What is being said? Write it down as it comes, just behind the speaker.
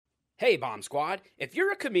Hey, Bomb Squad, if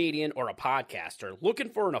you're a comedian or a podcaster looking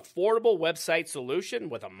for an affordable website solution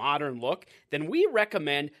with a modern look, then we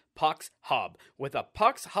recommend Pucks Hub. With a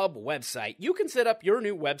Pucks Hub website, you can set up your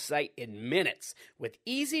new website in minutes with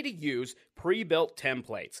easy-to-use pre-built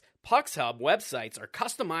templates. Pucks Hub websites are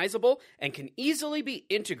customizable and can easily be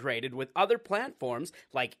integrated with other platforms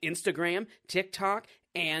like Instagram, TikTok,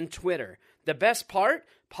 and Twitter. The best part?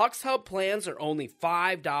 Pucks Hub plans are only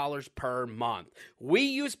 $5 per month. We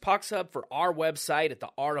use Pucks Hub for our website at the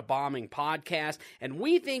Art of Bombing podcast, and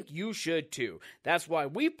we think you should too. That's why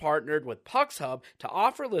we've partnered with Pucks Hub to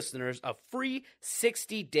offer listeners a free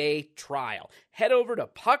 60-day trial. Head over to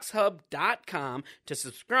puckshub.com to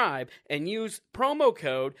subscribe and use promo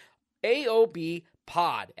code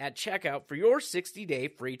AOBPOD at checkout for your 60-day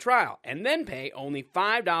free trial, and then pay only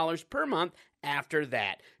 $5 per month after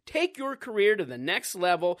that. Take your career to the next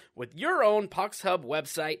level with your own Pucks Hub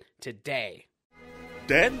website today.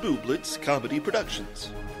 Dan Bublitz Comedy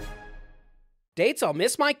Productions. Dates, I'll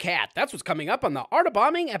Miss My Cat. That's what's coming up on the Art of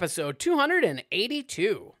Bombing episode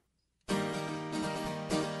 282.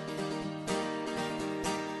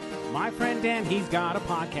 My friend Dan, he's got a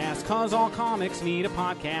podcast, 'cause all comics need a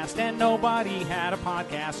podcast, and nobody had a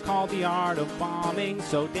podcast called The Art of Bombing.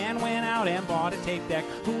 So Dan went out and bought a tape deck.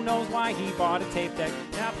 Who knows why he bought a tape deck?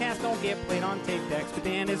 Podcasts don't get played on tape decks, but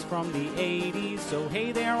Dan is from the 80s. So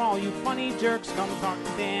hey there, all you funny jerks, come talk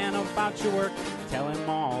to Dan about your work. Tell him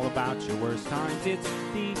all about your worst times. It's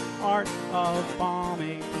The Art of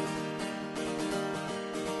Bombing.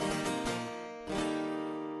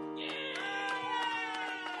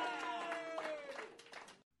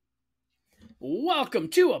 Welcome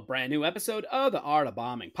to a brand new episode of the Art of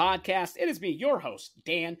Bombing podcast. It is me, your host,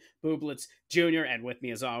 Dan Bublitz Jr., and with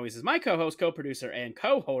me as always is my co-host, co-producer, and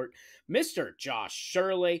cohort, Mr. Josh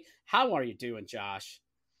Shirley. How are you doing, Josh?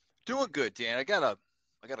 Doing good, Dan. I got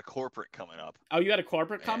a corporate coming up. Oh, you got a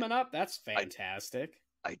corporate coming up? That's fantastic.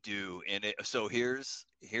 I do, and so here's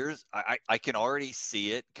I can already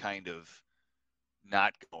see it kind of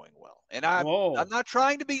not going well, and I'm not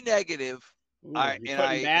trying to be negative. Ooh, you're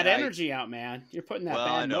putting bad energy out, man. You're putting that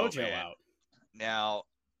bad mojo out. Now,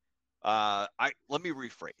 let me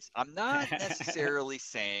rephrase. I'm not necessarily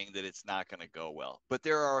saying that it's not going to go well, but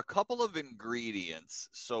there are a couple of ingredients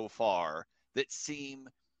so far that seem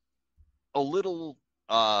a little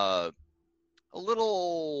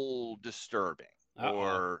disturbing.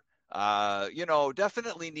 Uh-oh. Or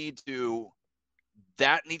definitely needs to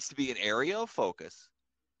be an area of focus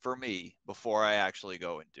for me before I actually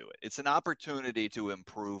go and do it. It's an opportunity to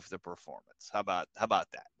improve the performance. How about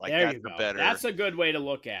that? Like, there you go. That's a good way to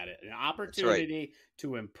look at it. An opportunity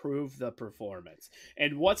to improve the performance.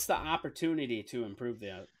 And what's the opportunity to improve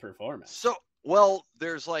the performance? So, well,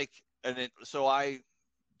 there's so I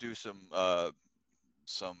do some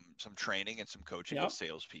training and some coaching with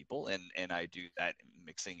salespeople, and I do that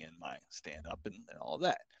mixing in my stand-up and all of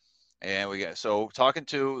that. And talking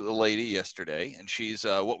to the lady yesterday, and she's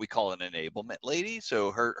what we call an enablement lady. So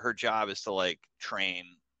her job is to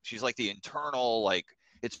train. She's like the internal,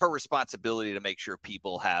 it's her responsibility to make sure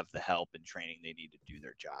people have the help and training they need to do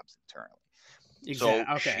their jobs internally.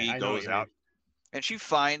 Exactly. So she goes out and she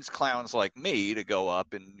finds clowns like me to go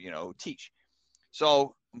up and, teach.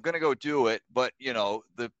 So I'm going to go do it. But,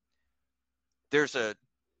 there's a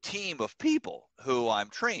team of people who I'm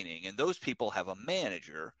training, and those people have a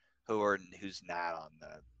manager who's not on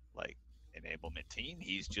the enablement team.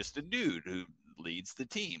 He's just a dude who leads the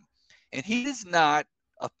team, and he does not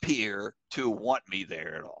appear to want me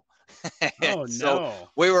there at all. Oh, so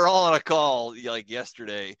we were all on a call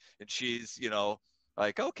yesterday, and she's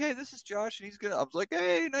okay, this is Josh, and I was like,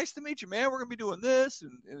 hey, nice to meet you, man. We're gonna be doing this,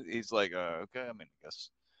 and he's like, okay. I mean,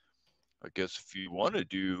 I guess if you want to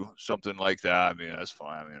do something like that, I mean, that's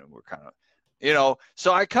fine. I mean, we're kind of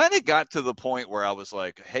so I kind of got to the point where I was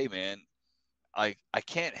like, hey man, I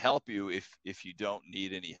can't help you if you don't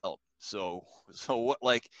need any help. So what,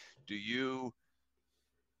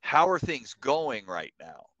 how are things going right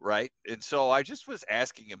now? Right. And so I just was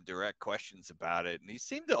asking him direct questions about it, and he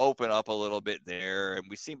seemed to open up a little bit there, and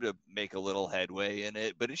we seemed to make a little headway in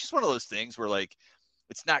it, but it's just one of those things where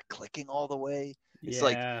it's not clicking all the way. It's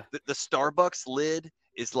like the Starbucks lid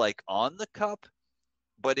is on the cup,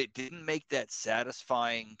 but it didn't make that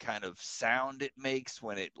satisfying kind of sound it makes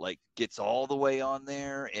when it gets all the way on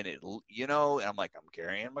there, and and I'm like, I'm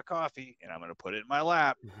carrying my coffee and I'm going to put it in my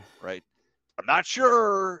lap. Right. I'm not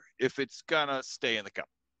sure if it's going to stay in the cup.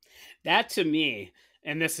 That to me,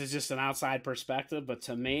 and this is just an outside perspective, but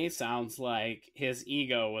to me sounds like his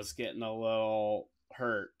ego was getting a little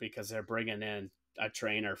hurt because they're bringing in a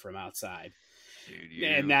trainer from outside. Dude,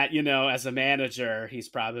 And that, as a manager, he's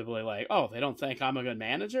probably like, oh, they don't think I'm a good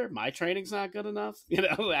manager? My training's not good enough?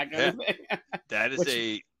 That kind of thing. That is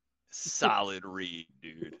a solid read,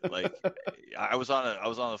 dude. Like I was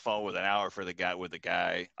on the phone with an hour with the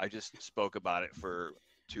guy. I just spoke about it for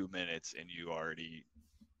 2 minutes and you already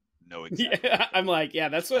know exactly. Yeah, I'm like, yeah,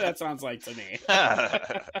 that's what that sounds like to me.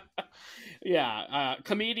 Yeah,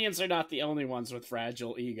 comedians are not the only ones with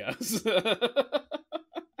fragile egos.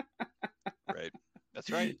 Right. That's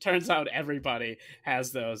right. Turns out everybody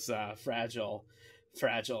has those fragile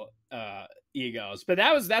egos. But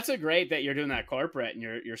that's a great that you're doing that corporate and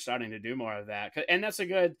you're starting to do more of that. And that's a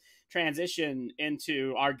good transition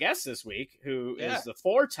into our guest this week, who is the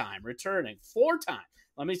returning four-time.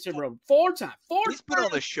 Let me say, four-time. He's been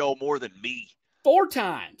on the show more than me. 4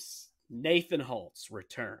 times. Nathan Hults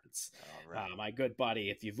returns. Right. My good buddy.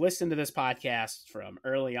 If you've listened to this podcast from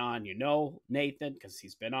early on, you know Nathan because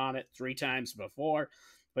he's been on it 3 times before.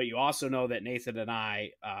 But you also know that Nathan and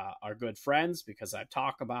I are good friends because I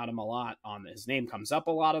talk about him a lot. His name comes up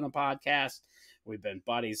a lot on the podcast. We've been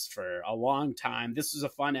buddies for a long time. This was a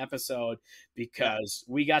fun episode because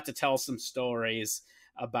we got to tell some stories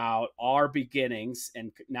about our beginnings,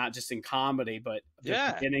 and not just in comedy, but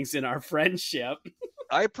the beginnings in our friendship.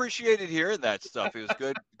 I appreciated hearing that stuff. It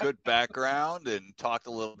was good background, and talked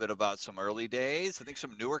a little bit about some early days. I think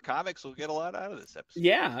some newer comics will get a lot out of this episode.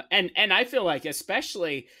 Yeah, and I feel like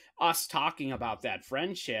especially us talking about that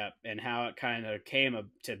friendship and how it kind of came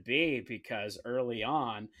to be, because early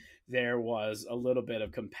on there was a little bit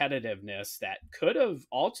of competitiveness that could have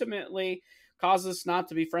ultimately caused us not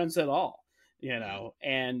to be friends at all.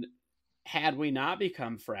 And had we not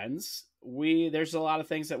become friends, there's a lot of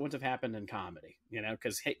things that wouldn't have happened in comedy,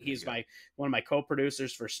 because he's one of my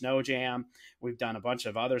co-producers for Snow Jam. We've done a bunch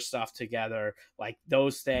of other stuff together. Like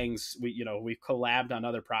those things, we've collabed on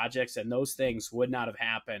other projects, and those things would not have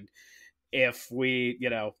happened if we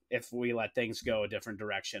let things go a different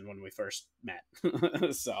direction when we first met.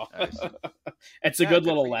 So it's a good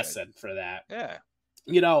little lesson for that. Yeah.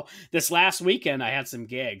 This last weekend I had some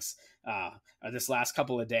gigs. This last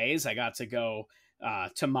couple of days I got to go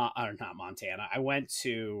to not Montana. I went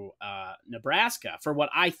to Nebraska for what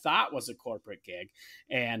I thought was a corporate gig,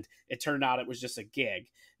 and it turned out it was just a gig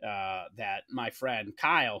that my friend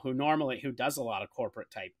Kyle, who does a lot of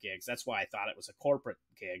corporate type gigs, that's why I thought it was a corporate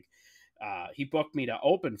gig. He booked me to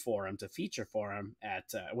open for him, to feature for him at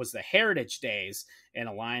it was the Heritage Days in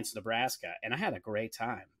Alliance, Nebraska, and I had a great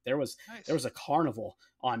time. There was a carnival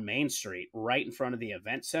on Main Street right in front of the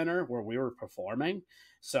event center where we were performing.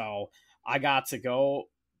 So I got to go.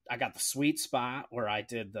 I got the sweet spot where I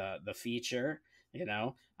did the feature.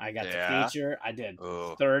 I got the feature. I did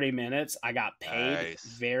 30 minutes. I got paid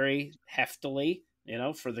very heftily.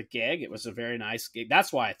 For the gig. It was a very nice gig.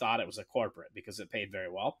 That's why I thought it was a corporate, because it paid very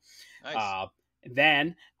well. Nice.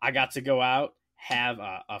 Then I got to go out, have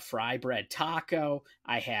a fry bread taco.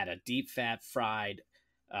 I had a deep fat fried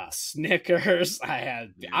Snickers.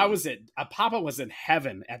 Papa was in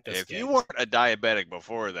heaven at this gig. If you weren't a diabetic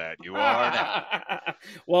before that, you are now.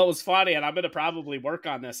 Well, it was funny, and I'm going to probably work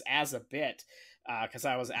on this as a bit. Because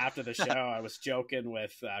I was after the show, I was joking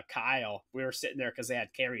with Kyle. We were sitting there because they had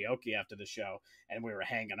karaoke after the show, and we were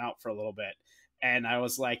hanging out for a little bit. And I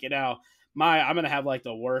was like, I'm gonna have like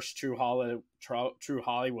the worst true Hollywood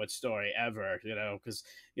story ever, because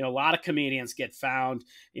a lot of comedians get found,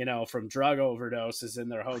 from drug overdoses in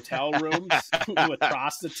their hotel rooms with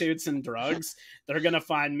prostitutes and drugs. They're gonna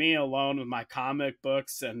find me alone with my comic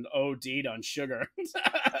books and OD'd on sugar.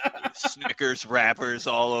 Snickers wrappers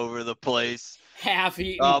all over the place.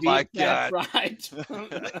 Half-eaten, oh my God, fried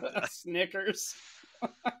Snickers.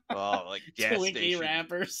 Oh, like gas Twinkie station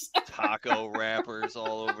wrappers, taco wrappers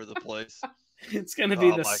all over the place. It's gonna be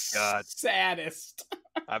the God. saddest.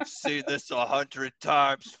 I've seen this 100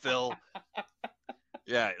 times, Phil.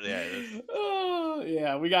 Yeah. Oh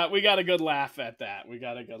yeah, we got a good laugh at that.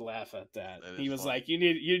 He was like, "You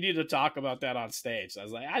need to talk about that on stage." I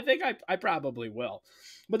was like, "I think I probably will."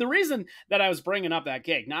 But the reason that I was bringing up that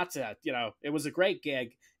gig, not to it was a great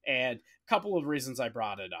gig, and a couple of reasons I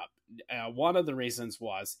brought it up. One of the reasons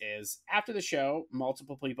is after the show,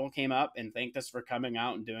 multiple people came up and thanked us for coming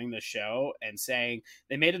out and doing the show, and saying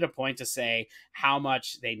they made it a point to say how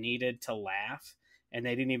much they needed to laugh, and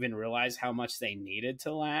they didn't even realize how much they needed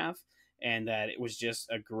to laugh, and that it was just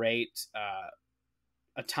a great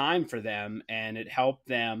a time for them, and it helped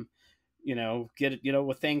them get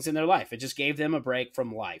with things in their life. It just gave them a break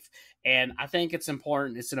from life. And I think it's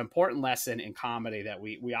important. It's an important lesson in comedy that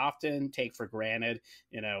we often take for granted.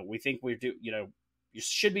 We think we do, you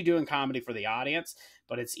should be doing comedy for the audience,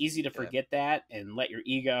 but it's easy to forget that and let your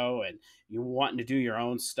ego and you wanting to do your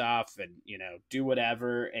own stuff and, you know, do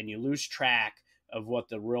whatever. And you lose track of what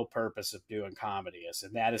the real purpose of doing comedy is.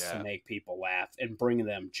 And that is to make people laugh and bring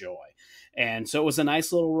them joy. And so it was a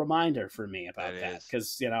nice little reminder for me about that.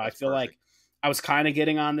 Cause you know, I feel like I was kind of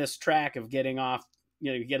getting on this track of getting off,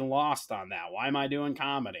 you know, getting lost on that. Why am I doing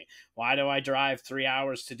comedy? Why do I drive 3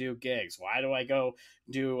 hours to do gigs? Why do I go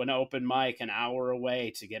do an open mic an hour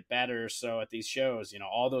away to get better? So at these shows, you know,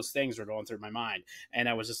 all those things were going through my mind. And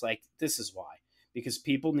I was just like, this is why, because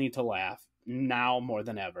people need to laugh now more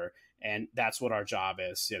than ever. And that's what our job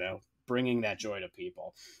is, you know, bringing that joy to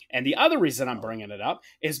people. And the other reason I'm bringing it up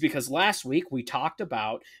is because last week we talked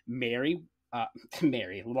about Mary.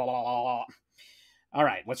 All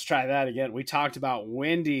right, let's try that again. We talked about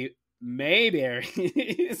Wendy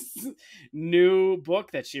Mayberry's new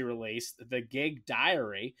book that she released, The Gig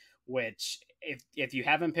Diary, which if you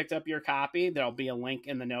haven't picked up your copy, there'll be a link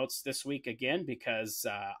in the notes this week again, because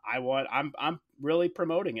I'm really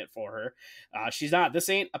promoting it for her. This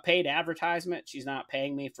ain't a paid advertisement. She's not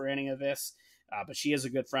paying me for any of this. But she is a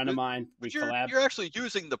good friend of mine. You're actually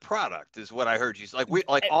using the product, is what I heard you say.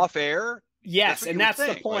 Like off air. Yes, and that's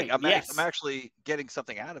the point. Like, I'm actually getting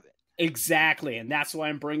something out of it. Exactly, and that's why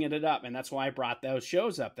I'm bringing it up, and that's why I brought those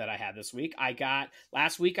shows up that I had this week.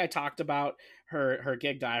 Last week I talked about her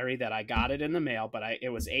gig diary, that I got it in the mail, but it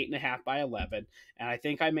was 8.5 by 11, and I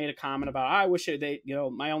think I made a comment about I wish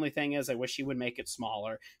my only thing is I wish she would make it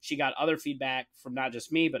smaller. She got other feedback from not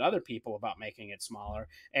just me but other people about making it smaller,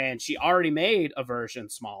 and she already made a version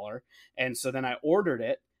smaller, and so then I ordered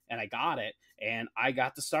it and I got it. And I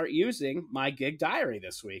got to start using my gig diary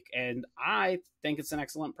this week. And I think it's an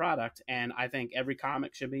excellent product. And I think every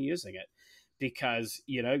comic should be using it, because,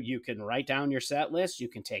 you know, you can write down your set list. You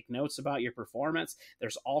can take notes about your performance.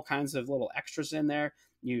 There's all kinds of little extras in there.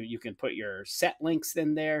 You can put your set links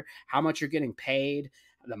in there, how much you're getting paid,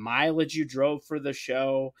 the mileage you drove for the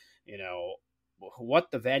show, you know,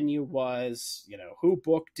 what the venue was, you know, who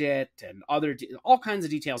booked it, and all kinds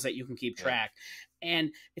of details that you can keep track.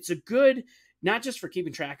 And it's a good, not just for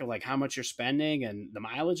keeping track of like how much you're spending and the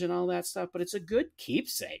mileage and all that stuff, but it's a good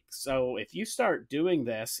keepsake. So if you start doing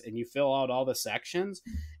this and you fill out all the sections,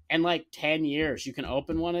 and like 10 years, you can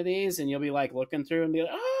open one of these and you'll be like looking through and be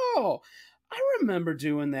like, oh, I remember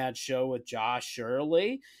doing that show with Josh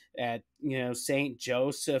Shirley at, you know, St.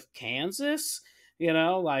 Joseph, Kansas. You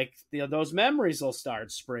know, like those memories will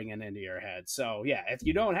start springing into your head. So yeah, if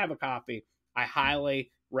you don't have a copy, I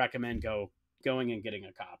highly recommend going and getting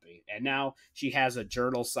a copy. And now she has a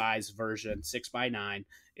journal size version, 6x9.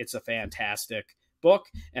 It's a fantastic book,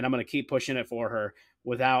 and I'm going to keep pushing it for her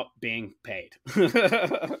without being paid,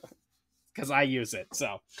 because I use it.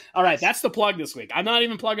 So, all right, that's the plug this week. I'm not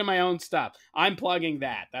even plugging my own stuff. I'm plugging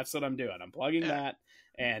that. That's what I'm doing. I'm plugging that.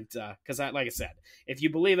 And because like I said, if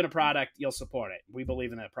you believe in a product, you'll support it. We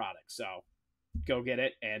believe in that product. So go get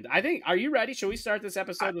it. And I think, are you ready? Should we start this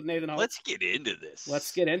episode with Nathan Hults? Let's get into this.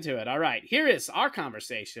 Let's get into it. All right. Here is our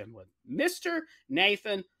conversation with Mr.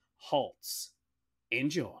 Nathan Hults.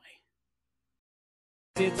 Enjoy.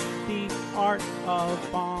 It's the art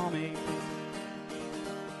of bombing.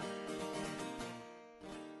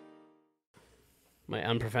 My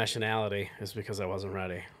unprofessionality is because I wasn't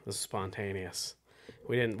ready. This is spontaneous.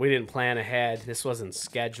 We didn't plan ahead. This wasn't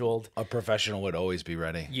scheduled. A professional would always be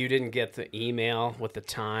ready. You didn't get the email with the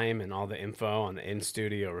time and all the info on the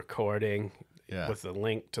in-studio recording with the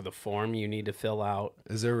link to the form you need to fill out.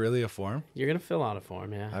 Is there really a form? You're going to fill out a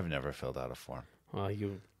form, yeah. I've never filled out a form. Well,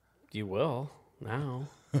 you will now.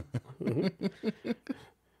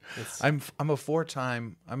 I'm in the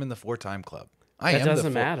 4-time club. That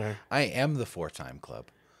doesn't matter. I am the 4-time club.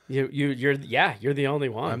 You're the only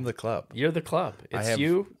one. I'm the club. You're the club. It's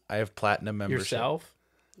I have platinum membership. Yourself.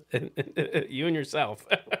 You and yourself.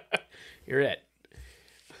 You're it.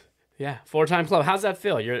 Yeah, 4-time club. How's that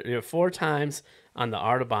feel? You're 4 times on the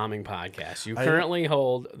Art of Bombing podcast. You currently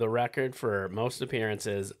hold the record for most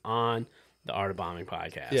appearances on the Art of Bombing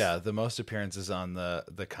podcast. Yeah, the most appearances on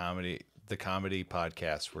the comedy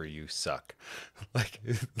podcast where you suck. Like,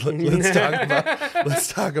 let's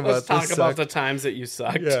talk about the times that you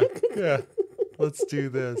sucked. Yeah. Let's do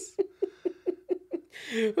this.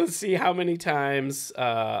 Let's see how many times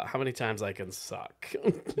I can suck.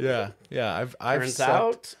 Yeah. I've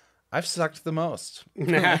sucked the most.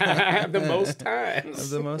 The most times.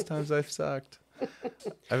 The most times I've sucked.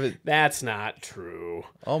 That's not true.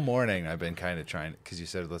 All morning I've been kind of trying, because you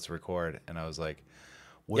said let's record, and I was like,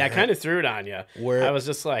 I kind of threw it on you. I was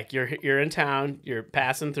just like, you're in town, you're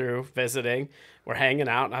passing through, visiting, we're hanging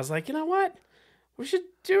out, and I was like, you know what? We should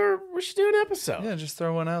do an episode. Yeah, just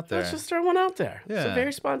throw one out there. Let's just throw one out there. Yeah. It's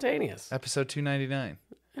very spontaneous. Episode 299.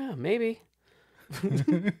 Yeah, maybe.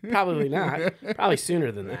 Probably not. Probably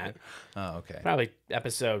sooner than that. Oh, okay. Probably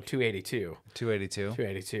episode 282. 282.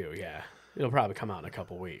 282, yeah. It'll probably come out in a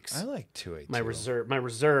couple weeks. I like 282. My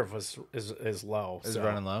reserve is low. Is so-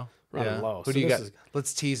 running low? Running low. Who So do you this got? is-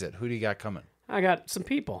 Let's tease it. Who do you got coming? I got some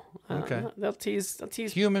people. Okay. They'll tease.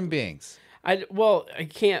 Human beings. I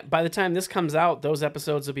can't. By the time this comes out, those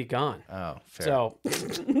episodes will be gone. Oh, fair. So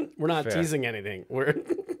we're not Fair. teasing anything. We're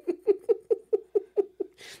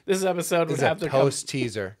this episode would This is have a to come. post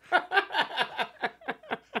teaser.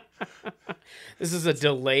 This is a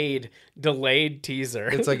delayed teaser.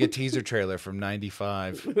 It's like a teaser trailer from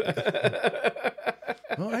 '95.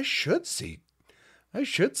 Well, I should see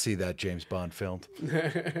that James Bond film.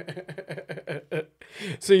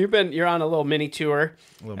 So you're on a little mini tour,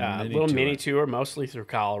 Little mini tour, mostly through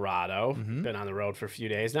Colorado. Been on the road for a few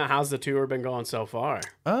days now. How's the tour been going so far?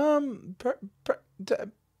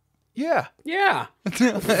 Yeah. Yeah,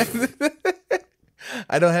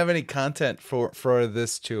 I don't have any content for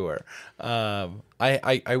this tour.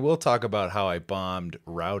 I will talk about how I bombed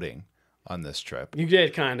routing on this trip. you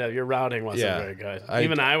did kind of. Your routing wasn't Yeah, very good. I-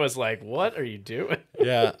 Even I was like, "What are you doing?"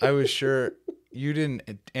 Yeah, I was sure you didn't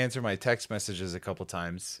answer my text messages a couple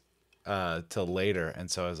times till later, and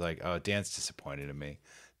so I was like, "Oh, Dan's disappointed in me.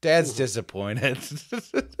 Dad's disappointed."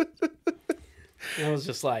 I was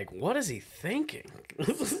just like, "What is he thinking?"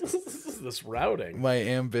 This routing. My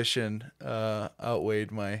ambition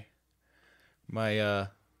outweighed my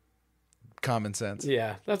common sense.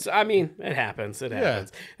 Yeah, it happens. It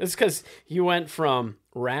happens. It's because you went from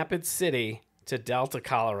Rapid City to Delta,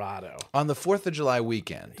 Colorado. On the 4th of July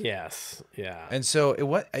weekend. Yes, yeah. And so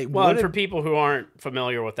And for people who aren't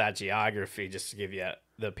familiar with that geography, just to give you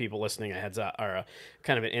the people listening a heads up or a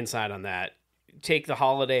kind of an insight on that, take the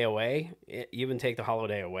holiday away,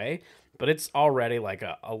 but it's already like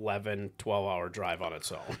a 11, 12-hour drive on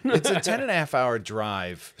its own. it's a 10.5-hour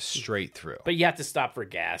drive straight through. But you have to stop for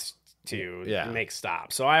gas to Yeah. make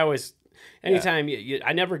stops. So I always, anytime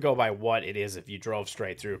I never go by what it is if you drove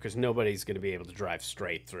straight through, because nobody's going to be able to drive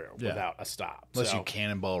straight through without a stop. Unless you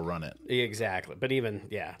cannonball run it. Exactly. But even,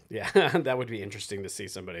 yeah, that would be interesting to see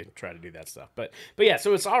somebody try to do that stuff. But yeah,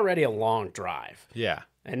 so it's already a long drive. Yeah.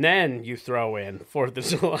 And then you throw in 4th of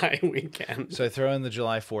July weekend. So I throw in the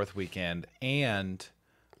July 4th weekend, and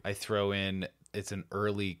I throw in it's an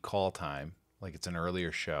early call time, like it's an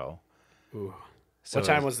earlier show. Ooh. So What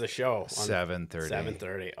time was the show? 7:30.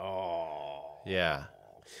 7:30. Oh. Yeah.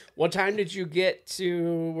 What time did you get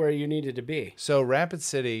to where you needed to be? So Rapid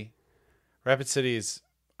City is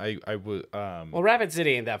I would Well, Rapid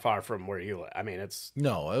City ain't that far from where you live. I mean, it's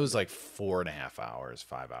no, it was like 4.5 hours,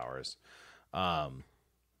 5 hours.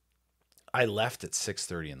 I left at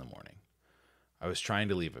 6:30 in the morning. I was trying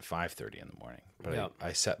to leave at 5:30 in the morning, but Yep.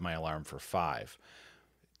 I set my alarm for 5.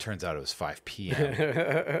 Turns out it was 5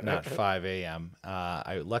 p.m., not 5 a.m.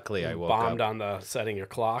 I woke bombed up. on the setting your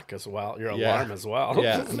clock as well, your Yeah. alarm as well.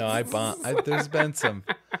 Yeah, no, I bombed. There's been some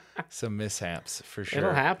mishaps for sure.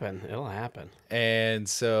 It'll happen. And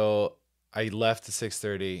so I left at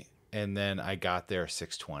 6:30, and then I got there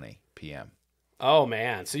 6:20 p.m. Oh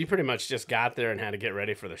man, so you pretty much just got there and had to get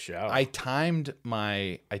ready for the show. I timed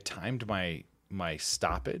my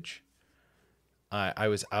stoppage. I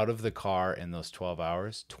was out of the car in those 12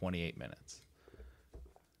 hours, 28 minutes.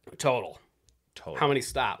 Total. How many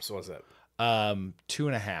stops was it? 2.5.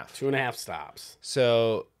 2.5 stops.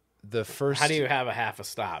 So the first. How do you have a half a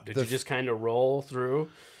stop? Did you just kind of roll through?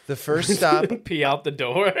 The first stop, Pee out the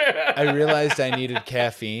door? I realized I needed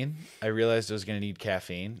caffeine. I realized I was going to need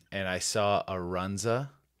caffeine, and I saw a Runza.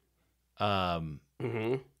 And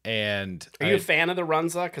Are you a fan of the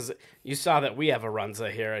Runza? Because you saw that we have a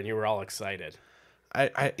Runza here, and you were all excited.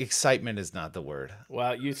 excitement is not the word.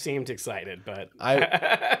 Well, you seemed excited, but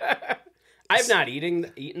I I've not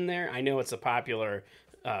eaten there. I know it's a popular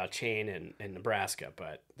chain in Nebraska,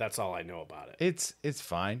 but that's all I know about it. it's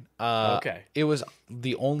fine. Okay. It was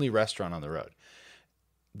the only restaurant on the road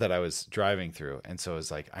that I was driving through, and so it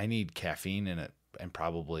was like I need caffeine in it and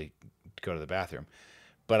probably go to the bathroom.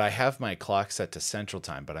 But I have my clock set to Central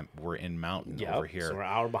Time, but we're in Mountain over here. So we're an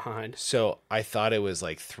hour behind. So I thought it was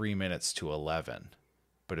like 3 minutes to 11,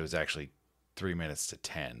 but it was actually 3 minutes to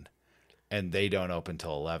 10. And they don't open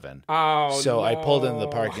till 11. Oh, so no. I pulled into the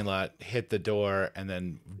parking lot, hit the door, and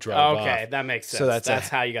then drove off. Okay, that makes sense. So that's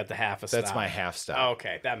how you got the half a stop. That's my half stop.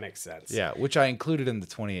 Okay, that makes sense. Yeah, which I included in the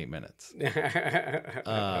 28 minutes.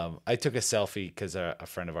 I took a selfie because a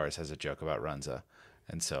friend of ours has a joke about Runza.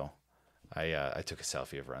 And so I took a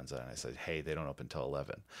selfie of Runza and I said, "Hey, they don't open till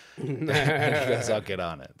 11." He goes, "I'll get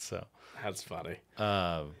on it." So that's funny.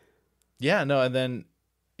 Yeah, no, and then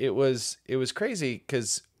it was crazy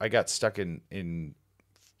because I got stuck in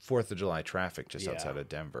 4th of July traffic just outside of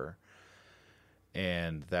Denver,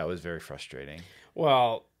 and that was very frustrating.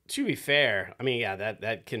 Well, to be fair, I mean, yeah,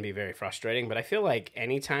 that can be very frustrating, but I feel like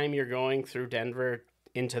anytime you're going through Denver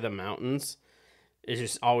into the mountains, it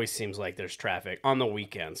just always seems like there's traffic on the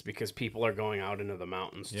weekends because people are going out into the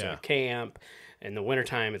mountains to camp. In the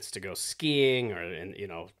wintertime, it's to go skiing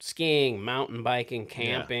skiing, mountain biking,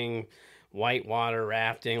 camping, whitewater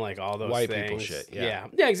rafting, like all those white things. people shit. Yeah,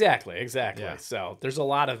 exactly. Yeah. So there's a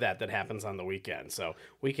lot of that happens on the weekend. So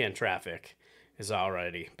weekend traffic is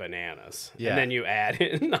already bananas. Yeah. And then you add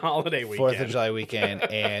in the holiday weekend. 4th of July weekend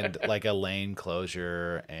and like a lane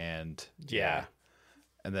closure and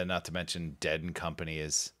and then not to mention Dead and Company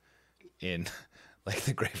is in like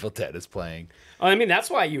the Grateful Dead is playing. Well, I mean, that's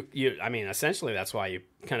why essentially that's why you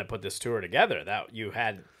kind of put this tour together. That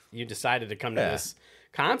you decided to come to this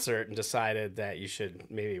concert and decided that you should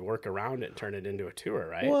maybe work around it and turn it into a tour,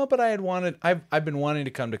 right? Well, but I've been wanting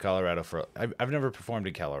to come to Colorado I've never performed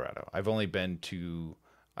in Colorado. I've only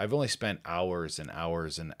spent hours and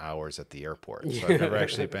hours and hours at the airport. So I've never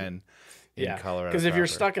actually been in Colorado. Because if you're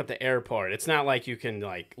stuck at the airport, it's not like you can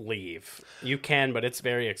like leave. You can, but it's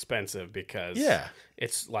very expensive because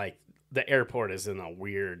it's like the airport is in a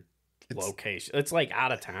weird location. It's like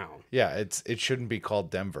out of town. Yeah, it shouldn't be called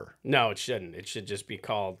Denver. No, it shouldn't. It should just be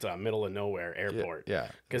called middle of nowhere airport. Yeah,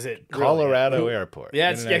 because Colorado Airport.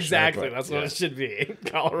 Yeah, exactly. Airport. That's what it should be.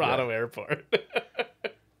 Colorado Airport.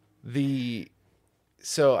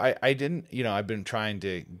 So I didn't. I've been trying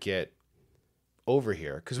to get over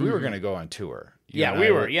here because we were going to go on tour. We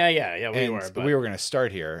were. We were. But we were going to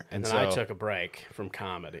start here, and then so I took a break from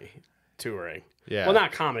comedy, touring. Yeah. Well,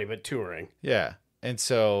 not comedy, but touring. Yeah. And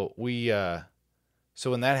so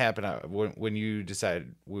so when that happened, when you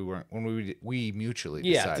decided we mutually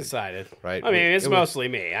decided, right? I mean, it's mostly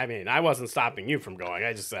me. I mean, I wasn't stopping you from going.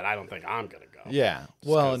 I just said, I don't think I'm going to go. Yeah.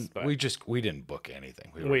 Well, we didn't book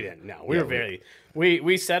anything. We didn't. No,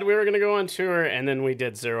 we said we were going to go on tour and then we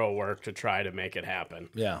did zero work to try to make it happen.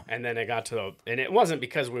 Yeah. And then it got and it wasn't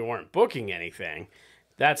because we weren't booking anything.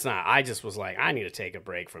 I just was like, I need to take a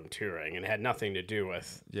break from touring, and it had nothing to do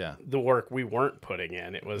with the work we weren't putting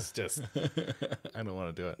in. It was just, I don't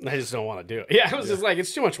want to do it. I just don't want to do it. Yeah, it was just like,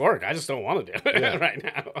 it's too much work. I just don't want to do it right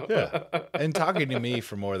now. Yeah. And talking to me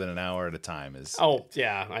for more than an hour at a time is. Oh,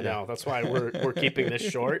 yeah, I know. That's why we're keeping this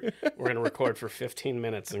short. We're going to record for 15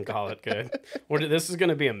 minutes and call it good. This is going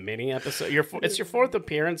to be a mini episode. It's your 4th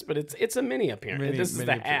appearance, but it's a mini appearance. This is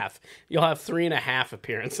the half. You'll have 3.5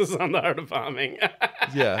 appearances on the Art of Bombing.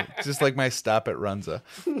 Yeah, just like my stop at Runza.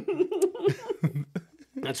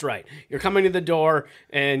 That's right. You're coming to the door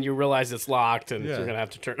and you realize it's locked and you're going to have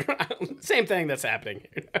to turn around. Same thing that's happening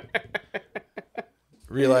here.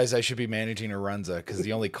 Realize I should be managing a Runza because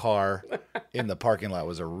the only car in the parking lot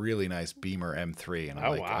was a really nice Beamer M3. And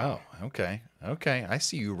I'm wow. Oh, okay. I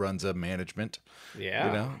see you, Runza management.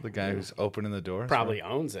 Yeah. The guy who's opening the door. Probably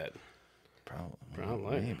owns it.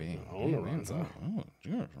 Probably. Maybe. Own a Runza.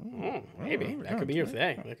 Maybe. That could be your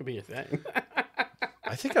thing.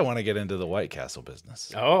 I think I want to get into the White Castle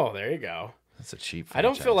business. Oh, there you go. That's a cheap franchise. I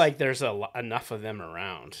don't feel like there's enough of them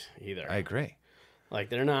around either. I agree. Like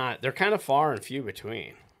they're kind of far and few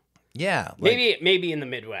between. Yeah. Maybe in the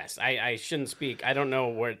Midwest. I shouldn't speak. I don't know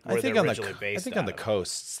where they're originally based. I think on the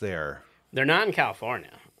coasts there. They're not in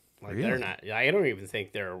California. Like really? They're not. I don't even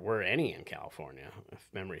think there were any in California, if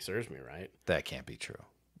memory serves me right. That can't be true.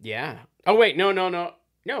 Yeah. Oh wait, no.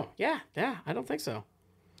 Yeah. I don't think so.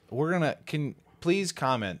 Can please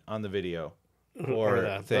comment on the video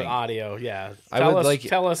or the audio. Yeah.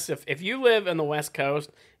 Tell us if you live in the West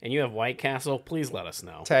Coast and you have White Castle, please let us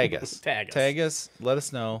know. Tag us. Tag us. Let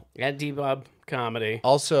us know. At Dbub Comedy.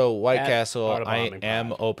 Also, White Castle, I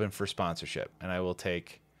am open for sponsorship, and I will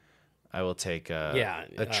take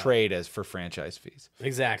a trade as for franchise fees.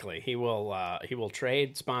 Exactly. He will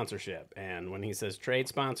trade sponsorship, and when he says trade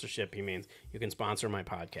sponsorship, he means you can sponsor my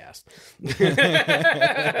podcast.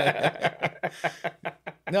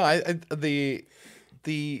 No,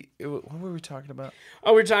 what were we talking about?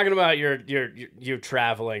 Oh, we're talking about you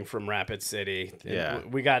traveling from Rapid City. Yeah,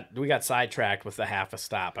 we got sidetracked with the half a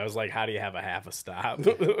stop. I was like, how do you have a half a stop?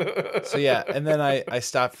 So yeah, and then I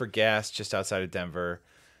stopped for gas just outside of Denver.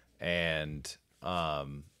 And I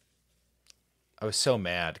was so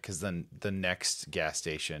mad because then the next gas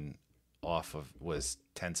station off of was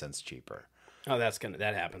 10 cents cheaper. Oh, that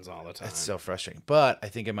happens all the time. It's so frustrating. But I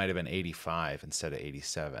think it might have been 85 instead of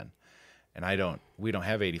 87. and we don't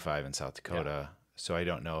have 85 in South Dakota, so I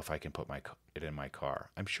don't know if I can put it in my car.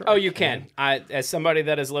 I'm sure. Oh, you can. As somebody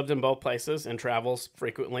that has lived in both places and travels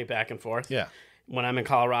frequently back and forth. Yeah. When I'm in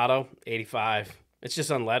Colorado, 85, it's just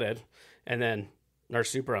unleaded, and then or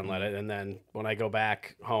super unleaded, and then when I go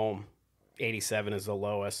back home, 87 is the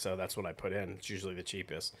lowest, so that's what I put in. It's usually the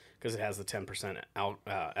cheapest because it has the 10%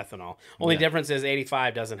 ethanol. Only difference is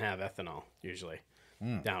 85 doesn't have ethanol usually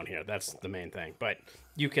down here. That's the main thing. But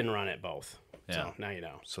you can run it both. Yeah. So now you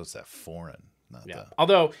know. So it's that foreign. Not the...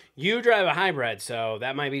 Although you drive a hybrid, so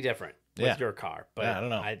that might be different with your car. But I don't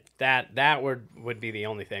know. That would be the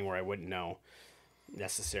only thing where I wouldn't know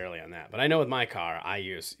necessarily on that. But I know with my car, I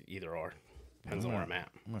use either or. Depends on where I'm at.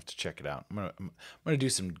 I'm gonna have to check it out. I'm gonna do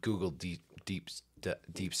some Google deep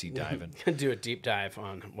sea diving. Do a deep dive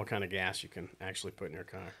on what kind of gas you can actually put in your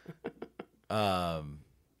car.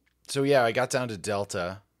 So yeah, I got down to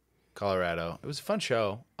Delta, Colorado. It was a fun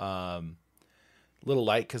show. A little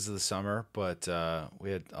light because of the summer, but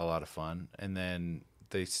we had a lot of fun. And then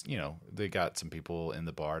they got some people in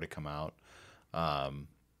the bar to come out.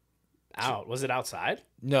 Out? Was it outside?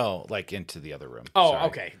 No, like into the other room. Oh, Sorry.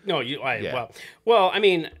 okay. No, well, I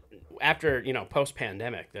mean, after, post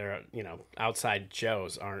pandemic, there, outside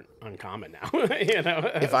shows aren't uncommon now.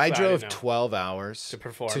 If I drove 12 hours to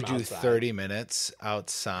perform to do outside. 30 minutes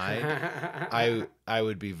outside, I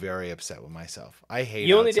would be very upset with myself. I hate.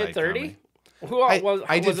 You only did outside 30?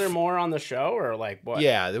 comedy. Was there more on the show or like what?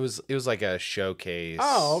 Yeah, it was like a showcase.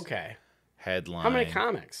 Oh, okay. Headline. How many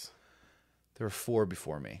comics? There were 4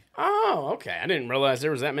 before me. Oh, okay. I didn't realize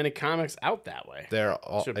there was that many comics out that way. They're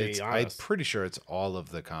all. I'm I'm pretty sure it's all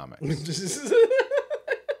of the comics.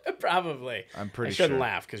 Probably. I'm pretty I sure. shouldn't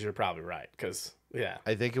laugh because you're probably right. Because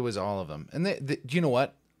I think it was all of them. And you know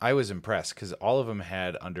what? I was impressed because all of them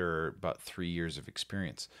had under about 3 years of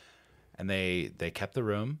experience, and they kept the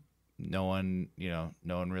room. No one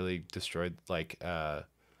really destroyed the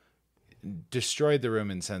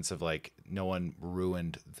room in sense of like no one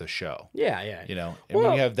ruined the show. Yeah. And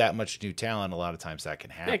when you have that much new talent, a lot of times that can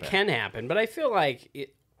happen. It can happen, but I feel like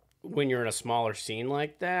when you're in a smaller scene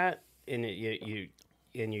like that, and you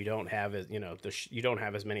don't have as you don't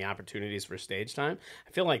have as many opportunities for stage time.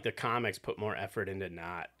 I feel like the comics put more effort into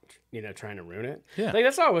not trying to ruin it. Yeah, like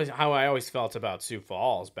that's always how I always felt about Sioux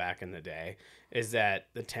Falls back in the day. Is that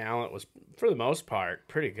the talent was for the most part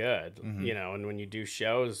pretty good, and when you do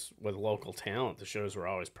shows with local talent, the shows were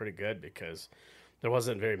always pretty good because there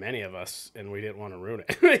wasn't very many of us, and we didn't want to ruin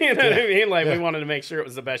it. You know what I mean? Like we wanted to make sure it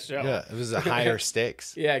was the best show. Yeah, it was a higher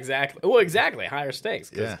stakes. Yeah, exactly. Well, exactly, higher stakes.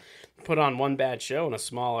 Because put on one bad show in a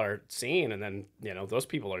smaller scene, and then those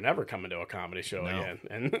people are never coming to a comedy show again.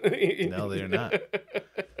 And no, they're not.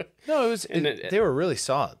 No, they were really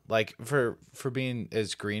solid. Like for being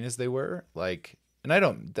as green as they were. Like, and I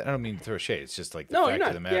don't mean to throw shade. It's just like the fact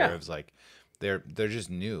of the matter is like they're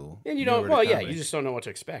just new. And you don't. Well, you just don't know what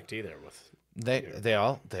to expect either. With they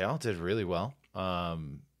all did really well.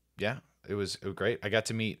 It was great. I got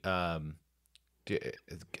to meet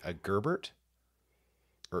Gerbert.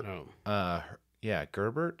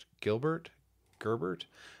 Gerbert.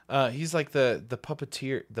 He's like the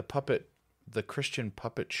puppeteer, the Christian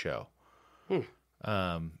puppet show.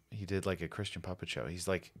 He did like a Christian puppet show. He's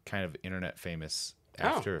like kind of internet famous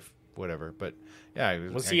after whatever. But yeah,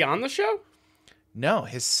 was he on the show? No,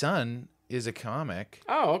 his son is a comic.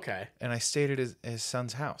 Oh, okay. And I stayed at his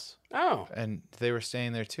son's house. Oh. And they were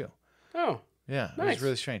staying there too. Oh. Yeah, nice. It was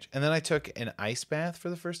really strange. And then I took an ice bath for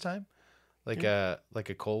the first time, like a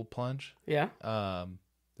cold plunge. Yeah.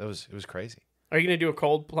 It was crazy. Are you gonna do a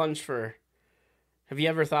cold plunge for? Have you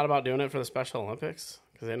ever thought about doing it for the Special Olympics?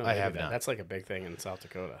 Because I have not. That's like a big thing in South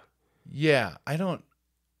Dakota. Yeah, I don't.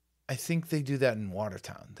 I think they do that in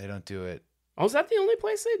Watertown. They don't do it. Oh, is that the only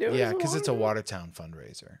place they do it? Yeah, because it's a Watertown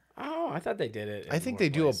fundraiser. Oh, I thought they did it. I think they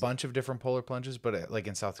do a bunch of different polar plunges, but like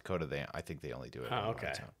in South Dakota, I think they only do it. Oh, okay.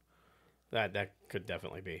 Watertown. That could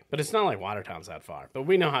definitely be. But it's not like Watertown's that far. But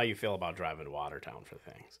we know how you feel about driving to Watertown for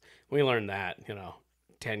things. We learned that,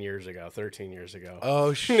 10 years ago, 13 years ago.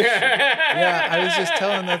 Oh, shit. Yeah, I was just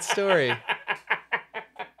telling that story.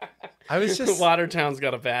 Watertown's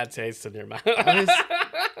got a bad taste in your mouth.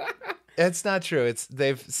 It's not true.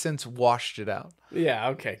 They've since washed it out. Yeah.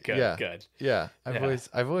 Okay. Good. Yeah. Good. Yeah.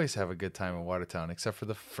 I've always have a good time in Watertown, except for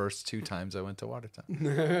the first 2 times I went to Watertown.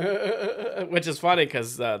 Which is funny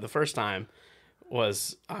because the first time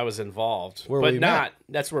I was involved,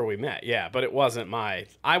 that's where we met. Yeah, but it wasn't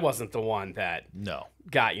I wasn't the one that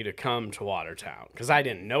got you to come to Watertown because I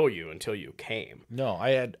didn't know you until you came. No,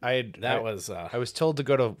 I was told to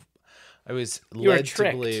go to. I was led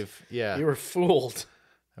to believe. Yeah, you were fooled.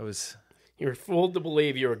 You were fooled to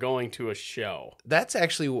believe you were going to a show. That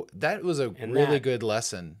was a really good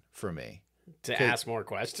lesson for me. To ask more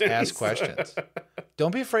questions. Ask questions.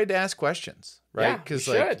 Don't be afraid to ask questions, right? Because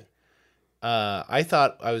like, I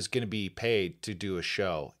thought I was going to be paid to do a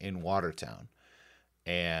show in Watertown,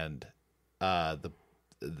 and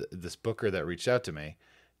this booker that reached out to me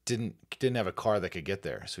didn't have a car that could get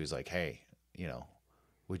there. So he's like, "Hey,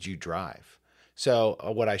 would you drive?" So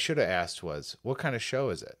what I should have asked was, "What kind of show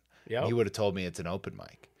is it?" Yep. He would have told me it's an open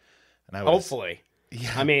mic. And I hopefully.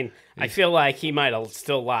 Yeah. I mean, I feel like he might have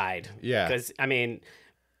still lied. Yeah. Because, I mean,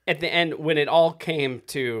 at the end, when it all came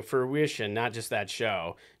to fruition, not just that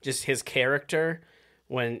show, just his character,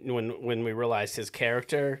 when we realized his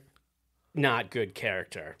character, not good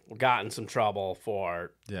character. Got in some trouble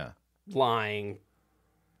for lying,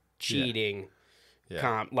 cheating,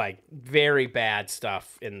 like very bad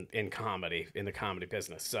stuff in comedy, in the comedy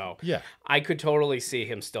business. So I could totally see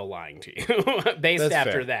him still lying to you based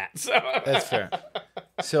after that. So that's fair.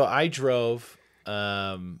 So I drove,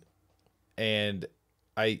 and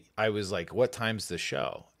I was like, "What time's the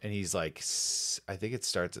show?" And he's like, "I think it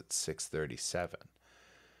starts at 6:37."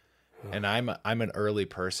 And I'm an early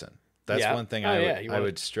person. That's one thing I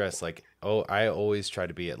would stress. Like, I always try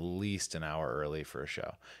to be at least an hour early for a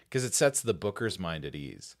show because it sets the booker's mind at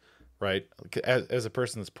ease, right? As a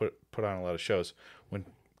person that's put on a lot of shows, when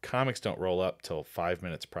comics don't roll up till 5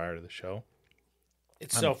 minutes prior to the show,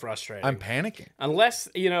 it's so frustrating. I'm panicking unless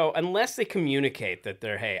they communicate that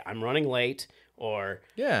hey, I'm running late, or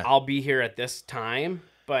I'll be here at this time,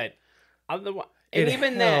 but otherwise. And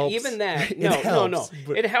even that, no.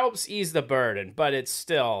 It helps ease the burden, but it's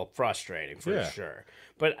still frustrating for sure.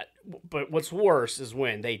 But what's worse is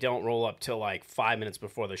when they don't roll up till like 5 minutes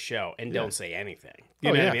before the show and don't say anything.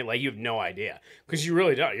 You know what I mean? Like you have no idea because you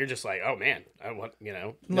really don't. You're just like, oh man, I want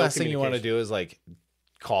The last thing you want to do is like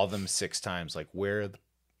call them 6 times. Like, where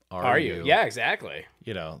are you? Yeah, exactly.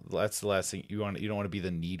 That's the last thing you want. You don't want to be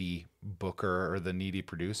the needy booker or the needy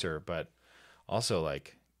producer, but also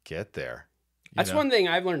like get there. That's one thing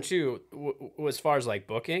I've learned too, as far as like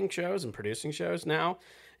booking shows and producing shows now,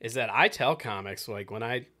 is that I tell comics like when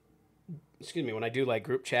I do like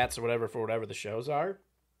group chats or whatever for whatever the shows are,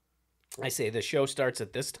 I say the show starts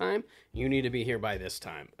at this time. You need to be here by this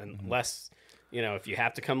time, unless if you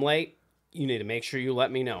have to come late, you need to make sure you let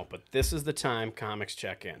me know. But this is the time comics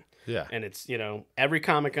check in. Yeah, and it's every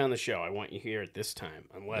comic on the show, I want you here at this time,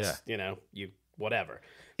 unless you whatever.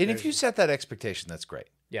 And if you set that expectation, that's great.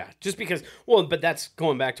 Yeah, just because. Well, but that's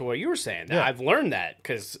going back to what you were saying. Yeah. I've learned that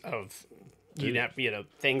because of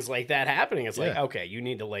things like that happening. It's like, okay, you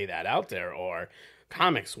need to lay that out there, or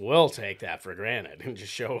comics will take that for granted and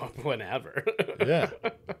just show up whenever. Yeah.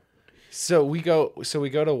 So we go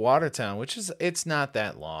to Watertown, it's not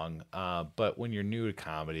that long, but when you're new to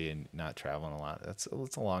comedy and not traveling a lot, it's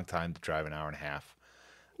a long time to drive an hour and a half.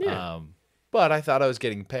 Yeah. But I thought I was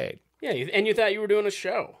getting paid. Yeah, and you thought you were doing a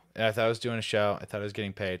show. And I thought I was doing a show. I thought I was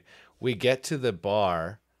getting paid. We get to the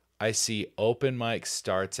bar. I see open mic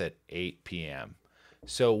starts at 8 p.m.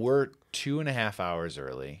 So we're 2.5 hours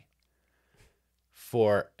early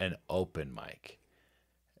for an open mic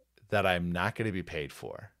that I'm not going to be paid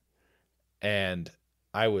for. And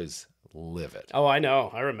I was livid. Oh, I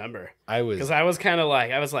know. I remember. Because I was kind of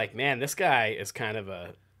like, man, this guy is kind of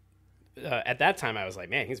a... at that time, I was like,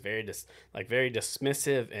 man, he's very very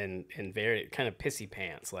dismissive and very kind of pissy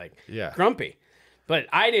pants, grumpy. But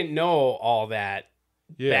I didn't know all that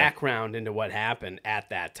background into what happened at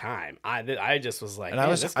that time. I just was like, and I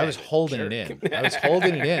was holding it in. I was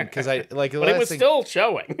holding it in because I like. But it was still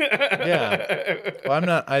showing. Yeah.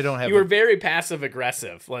 Well, I don't have. You were very passive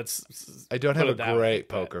aggressive. I don't have a great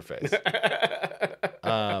poker face.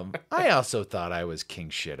 I also thought I was king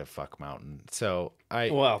shit of Fuck Mountain. So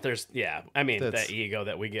there's that ego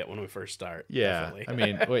that we get when we first start. Yeah.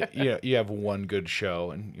 Definitely. I mean, you have one good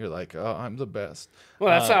show and you're like, oh, I'm the best. Well,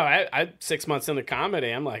 that's how I 6 months into comedy,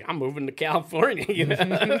 I'm like, I'm moving to California. And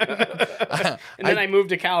then I moved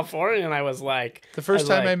to California and I was like, the first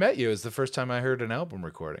time I met you is the first time I heard an album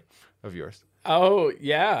recording of yours. Oh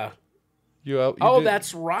yeah.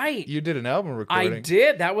 That's right. You did an album recording. I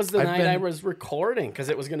did. That was the night I was recording because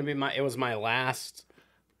it was going to be my last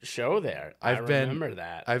show there. I remember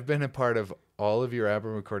that. I've been a part of all of your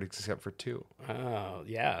album recordings except for 2. Oh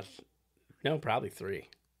yeah, no, probably 3.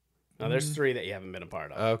 No, there's 3 that you haven't been a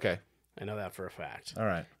part of. Okay, I know that for a fact. All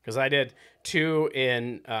right, because I did 2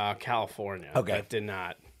 in California. Okay, that did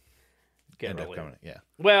not get released. Yeah.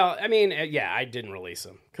 Well, I mean, I didn't release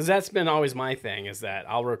them because that's been always my thing is that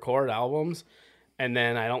I'll record albums and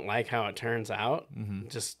then I don't like how it turns out.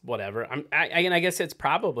 Just whatever. I guess it's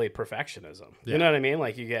probably perfectionism. You know what I mean?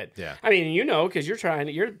 Like you get. Yeah. I mean, because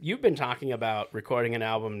you've been talking about recording an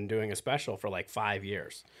album and doing a special for like 5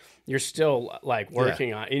 years. You're still like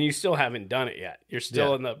working on, and you still haven't done it yet. You're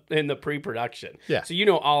still in the pre-production. Yeah. So you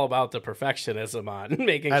know all about the perfectionism on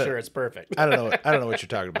making sure it's perfect. I don't know what you're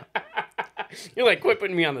talking about. You're like, quit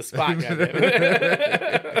putting me on the spot, goddamn.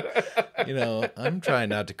 I'm trying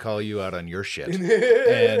not to call you out on your shit,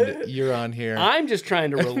 and you're on here. I'm just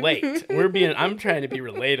trying to relate. I'm trying to be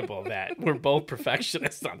relatable. That we're both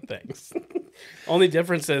perfectionists on things. Only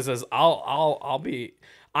difference is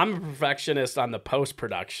I'm a perfectionist on the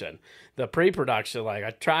post-production. The pre-production, like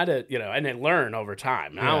I try to, and I learn over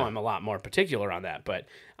time. Now I'm a lot more particular on that, but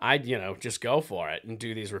I, just go for it and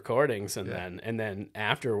do these recordings, and then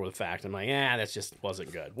after the fact, I'm like, that just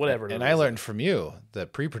wasn't good. Whatever. And I learned from you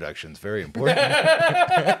that pre-production is very important.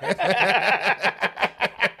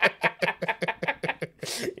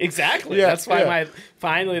 Exactly. That's why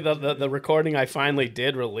the recording I finally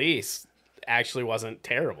did release actually wasn't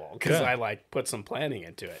terrible, because I like put some planning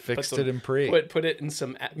into it. Fixed it in pre. Put it in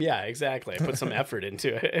some exactly. I put some effort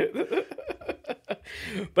into it.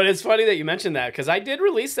 But it's funny that you mentioned that, because I did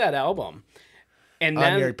release that album, and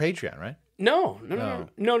then on your Patreon, right? No.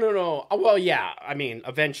 Well, yeah. I mean,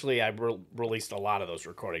 eventually I released a lot of those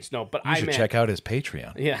recordings. No, but you should check out his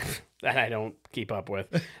Patreon. Yeah, that I don't keep up with,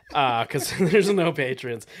 because there's no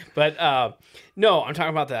patrons. But no, I'm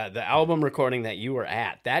talking about the album recording that you were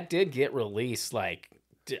at. That did get released. Like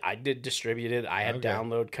I did distribute it. I had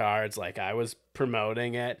download cards. Like I was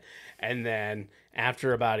promoting it, and then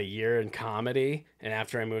after about a year in comedy, and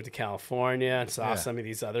after I moved to California and saw some of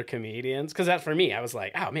these other comedians, because that for me, I was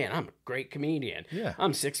like, oh man, I'm a great comedian. Yeah.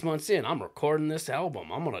 I'm 6 months in. I'm recording this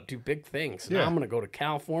album. I'm going to do big things. Now I'm going to go to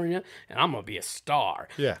California, and I'm going to be a star.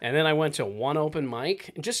 Yeah. And then I went to one open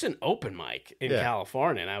mic, just an open mic in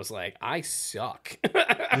California, and I was like, I suck.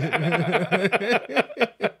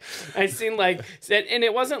 I seemed like, and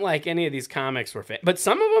it wasn't like any of these comics were but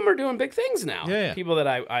some of them are doing big things now. Yeah. People that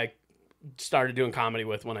I started doing comedy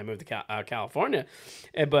with when I moved to California,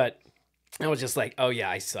 but I was just like, oh yeah,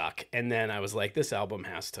 I suck. And then I was like, this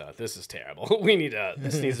is terrible.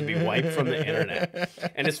 This needs to be wiped from the internet.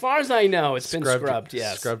 And as far as I know, it's been scrubbed.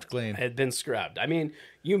 Yes. Scrubbed clean. It had been scrubbed. I mean,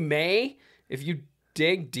 you may, if you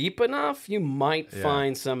dig deep enough, you might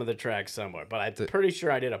find some of the tracks somewhere, but I'm pretty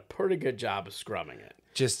sure I did a pretty good job of scrubbing it.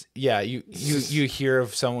 Just you hear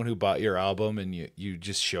of someone who bought your album, and you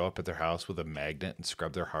just show up at their house with a magnet and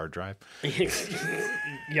scrub their hard drive.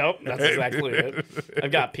 Yep, that's exactly it.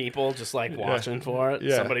 I've got people just like watching for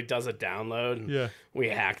it. Somebody does a download, and we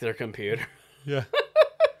hack their computer. Yeah.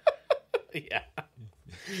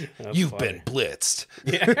 That's You've been blitzed.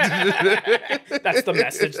 That's the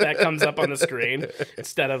message that comes up on the screen,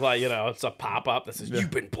 instead of like, it's a pop-up that says,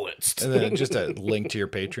 you've been blitzed. And then just a link to your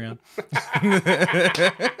Patreon.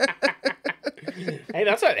 Hey,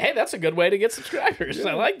 that's a good way to get subscribers.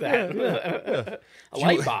 I like that. A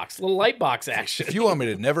light box, little light box action. If you want me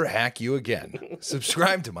to never hack you again,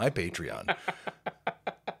 subscribe to my Patreon.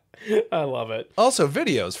 I love it. Also,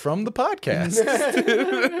 videos from the podcast.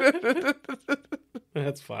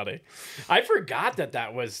 That's funny. I forgot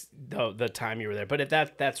that was the time you were there, but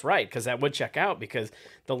that's right, because that would check out, because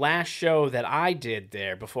the last show that I did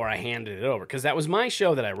there before I handed it over, because that was my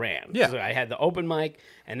show that I ran. Yeah. So I had the open mic,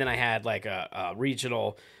 and then I had like a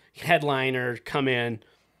regional headliner come in.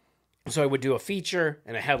 So I would do a feature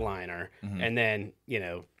and a headliner, and then,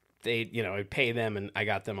 I'd pay them, and I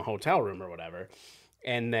got them a hotel room or whatever.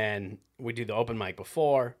 And then we do the open mic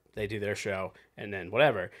before they do their show, and then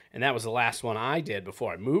whatever. And that was the last one I did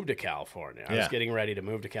before I moved to California. I was getting ready to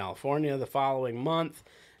move to California the following month,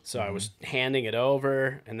 so I was handing it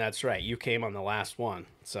over. And that's right, you came on the last one,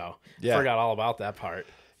 so forgot all about that part.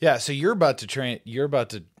 Yeah, so you're about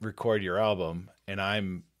to record your album, and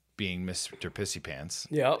I'm being Mr. Pissy Pants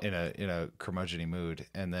in a curmudgeon-y mood,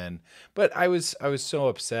 but I was so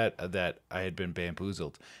upset that I had been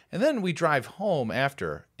bamboozled, and then we drive home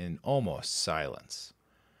after in almost silence,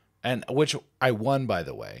 and which I won, by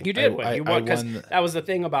the way. You did win. You won, because that was the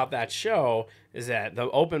thing about that show, is that the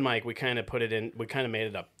open mic, we kind of made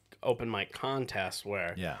it a open mic contest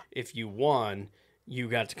where if you won, you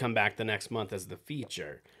got to come back the next month as the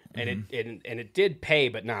feature, and it did pay,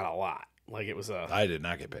 but not a lot. Like it was I did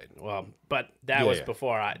not get paid. Well, but that was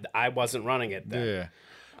before I wasn't running it then.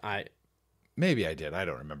 Yeah. Maybe I did. I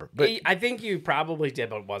don't remember. But I think you probably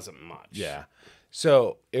did, but it wasn't much. Yeah.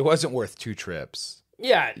 So it wasn't worth 2 trips.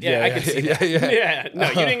 Yeah, I could see that. No,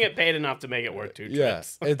 you didn't get paid enough to make it worth 2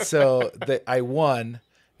 trips. And so I won,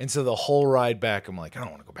 And so the whole ride back, I'm like, I don't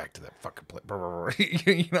want to go back to that fucking place.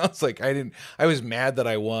 You know, it's like I was mad that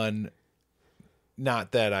I won.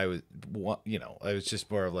 Not that I was, you know, I was just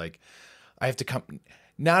more of like, I have to come.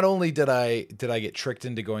 Not only did I get tricked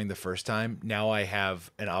into going the first time, now I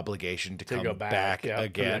have an obligation to come go back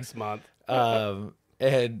again next month.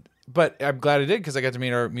 But I'm glad I did because I got to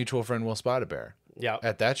meet our mutual friend Will Spotted Bear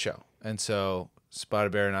at that show. And so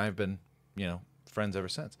Spotted Bear and I have been, you know, friends ever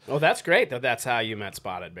since. Well, that's great that that's how you met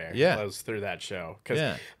Spotted Bear. Yeah. Was through that show.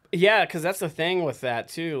 Because that's the thing with that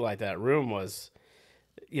too. Like that room was,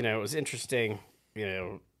 you know, it was interesting, you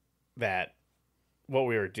know, that what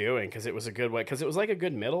we were doing because it was a good way, because it was like a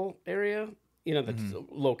good middle area, you know, the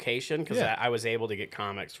location, because I was able to get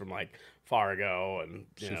comics from like Fargo and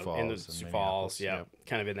in the Sioux Falls,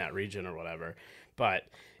 kind of in that region or whatever. But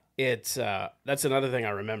it's that's another thing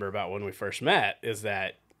I remember about when we first met is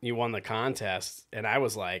that you won the contest, and I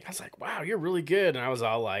was like, wow, you're really good, and I was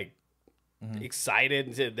all like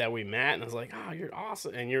excited that we met, and I was like, oh, you're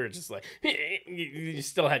awesome, and you were just like, you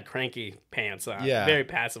still had cranky pants on, very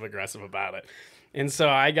passive aggressive about it. And so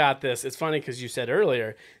I got this. It's funny because you said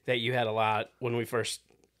earlier that you had a lot when we first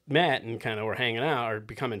met and kind of were hanging out or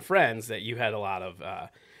becoming friends, that you had a lot of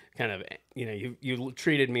kind of, you know, you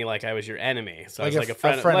treated me like I was your enemy. So like I was like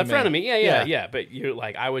a friend of me. Yeah. But you're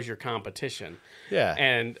like, I was your competition. Yeah.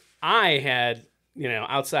 And I had, you know,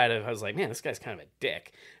 outside of, I was like, man, this guy's kind of a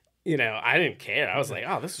dick. You know, I didn't care. I was like,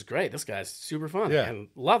 oh, this is great. This guy's super fun. Yeah. And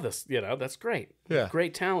love this. You know, that's great. Yeah.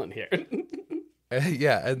 Great talent here.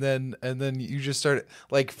 Yeah, and then you just started,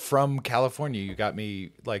 like, from California. You got me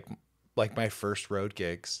like my first road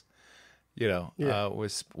gigs, you know,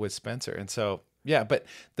 with Spencer, and so But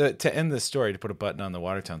to end this story, to put a button on the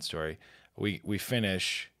Watertown story, we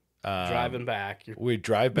finish driving back. We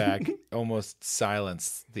drive back, almost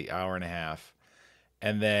silence the hour and a half,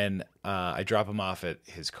 and then I drop him off at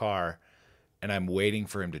his car, and I'm waiting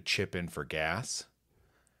for him to chip in for gas,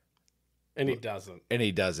 and he doesn't,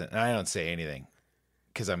 and I don't say anything.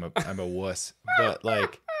 Because I'm a wuss, but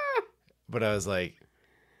I was like,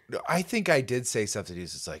 I think I did say something. He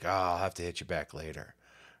was just like, oh, I'll have to hit you back later,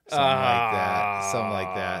 something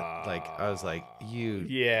like that. Like I was like, you,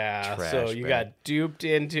 trash So you got duped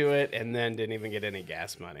into it, and then didn't even get any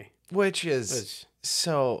gas money. Which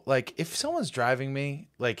so like, if someone's driving me,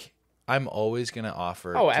 like I'm always gonna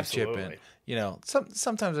offer to chip in. You know,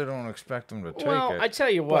 sometimes I don't expect them to take it. Well, I tell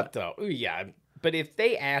you what, though, But if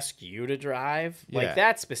they ask you to drive, like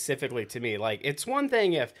that specifically to me, like it's one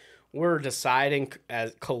thing if we're deciding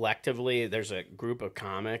as collectively, there's a group of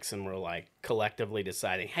comics and we're like collectively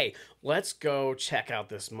deciding, hey, let's go check out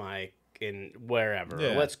this mic in wherever.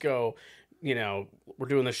 Or let's go, you know, we're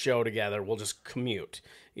doing the show together. We'll just commute,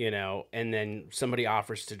 you know, and then somebody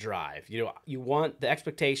offers to drive. You know, the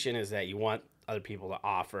expectation is that you want other people to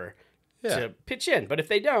offer to pitch in. But if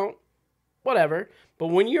they don't, whatever. But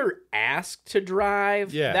when you're asked to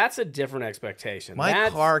drive, that's a different expectation. My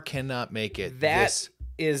car cannot make it. That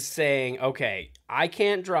is saying, okay, I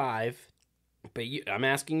can't drive, but I'm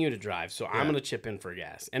asking you to drive, so I'm going to chip in for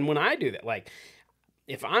gas. And when I do that, like,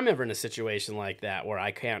 if I'm ever in a situation like that where I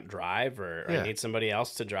can't drive or I need somebody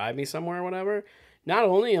else to drive me somewhere or whatever, not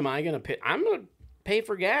only am I going to I'm going to pay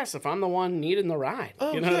for gas if I'm the one needing the ride.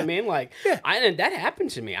 You know what I mean? Like, and that happened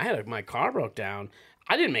to me. My car broke down.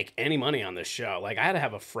 I didn't make any money on this show. Like, I had to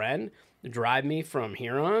have a friend drive me from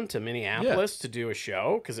Huron to Minneapolis to do a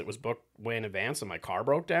show because it was booked way in advance and my car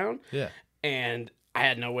broke down. Yeah. And I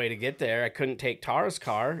had no way to get there. I couldn't take Tara's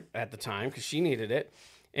car at the time because she needed it.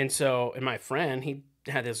 And my friend, he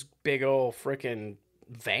had this big old freaking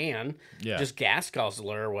van, just gas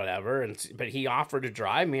guzzler or whatever. But he offered to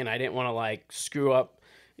drive me, and I didn't want to, like, screw up,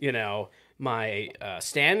 you know, my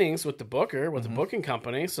standings with the booker, with the booking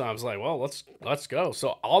company. So I was like, well, let's go. So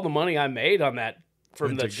all the money I made on that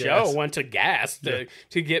from the show went to gas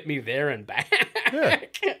to get me there and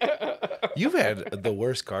back. You've had the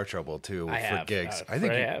worst car trouble too for gigs. I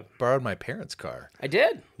think you borrowed my parents' car. I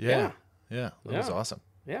did. Yeah. That was awesome.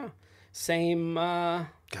 Yeah. Same.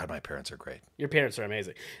 God, my parents are great. Your parents are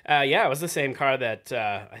amazing. It was the same car that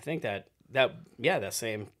I think that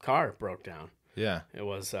same car broke down. Yeah, it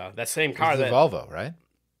was that same car. The Volvo, right?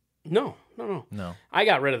 No. I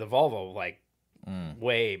got rid of the Volvo like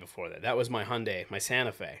way before that. That was my Hyundai, my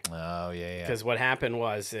Santa Fe. Oh yeah. Because what happened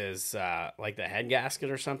was like the head gasket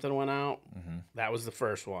or something went out. Mm-hmm. That was the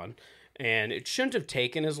first one, and it shouldn't have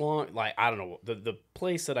taken as long. Like, I don't know, the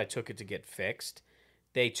place that I took it to get fixed,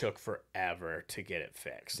 they took forever to get it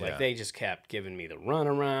fixed. Like, they just kept giving me the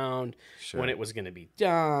runaround when it was going to be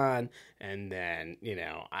done. And then, you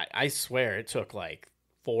know, I swear it took like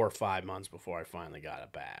 4 or 5 months before I finally got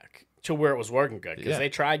it back. to where it was working good, because Yeah. they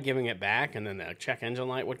tried giving it back, and then the check engine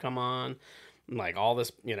light would come on, like all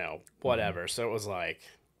this, whatever. So it was like,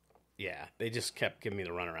 yeah, they just kept giving me the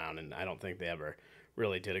runaround, and I don't think they ever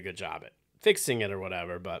really did a good job at fixing it or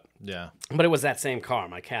whatever. But it was that same car.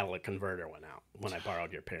 My catalytic converter went out when I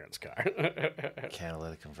borrowed your parents' car.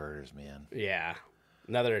 Catalytic converters, man. Yeah,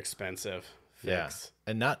 another expensive fix.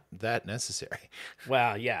 And not that necessary.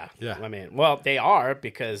 Well, yeah. Yeah. I mean, they are,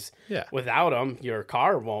 because without them, your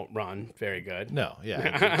car won't run very good. No, yeah.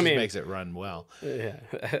 It just makes it run well. Yeah.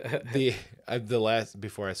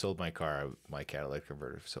 Before I sold my car, my catalytic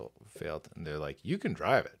converter failed, and they're like, "You can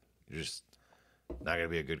drive it. You're just not gonna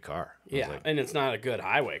be a good car." Yeah, like, and it's not a good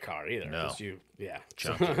highway car either. No.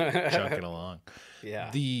 Chunking along.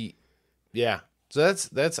 Yeah. So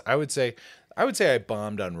that's I would say I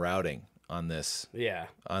bombed on routing on this. Yeah.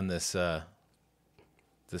 On this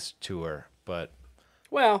this tour, but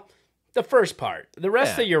the first part, the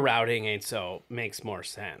rest of your routing makes more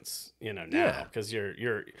sense, now, because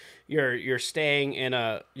you're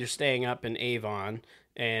staying up in Avon,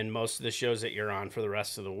 and most of the shows that you're on for the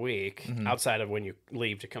rest of the week, outside of when you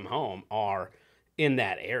leave to come home, are in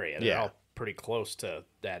that area. They're all pretty close to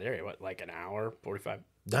that area. What, like an hour, 45?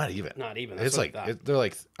 Not even. That's It's what like I thought. they're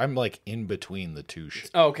like I'm like in between the two.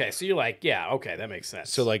 Oh, okay, so you're like, okay, that makes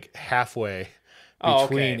sense. So like halfway Oh,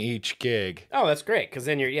 between okay. each gig. Oh, that's great, because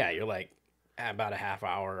then you're like about a half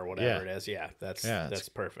hour or whatever it is. Yeah, that's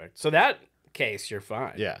perfect. So that case, you're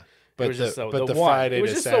fine. Yeah. But But the one. Friday It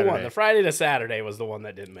was to just Saturday. the one. The Friday to Saturday was the one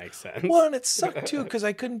that didn't make sense. Well, and it sucked too because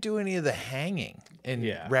I couldn't do any of the hanging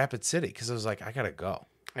in Rapid City because I was like, I gotta go.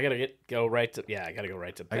 I gotta go right to bed. I gotta go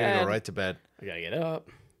right to bed. I gotta get up.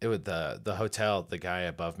 It would the hotel. The guy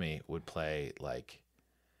above me would play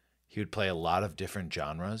he would play a lot of different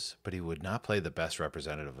genres, but he would not play the best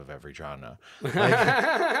representative of every genre.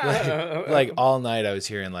 Like all night, I was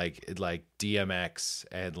hearing like DMX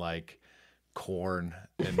and like Korn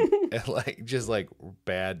and like just like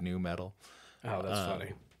bad new metal. Oh, that's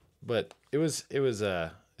funny. But it's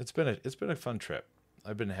been a fun trip.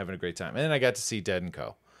 I've been having a great time, and then I got to see Dead and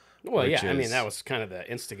Co. Well, yeah, I mean that was kind of the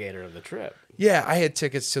instigator of the trip. Yeah, I had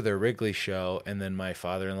tickets to their Wrigley show, and then my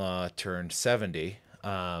father-in-law turned 70,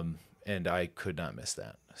 and I could not miss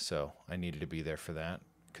that. So I needed to be there for that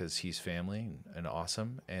because he's family and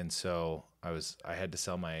awesome. And so I had to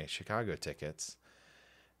sell my Chicago tickets,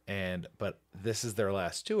 but this is their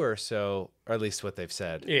last tour, or at least what they've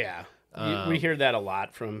said. Yeah. We hear that a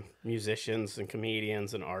lot from musicians and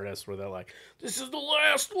comedians and artists, where they're like, "This is the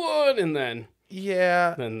last one," and then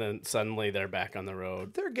then suddenly they're back on the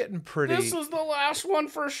road. They're getting pretty. This is the last one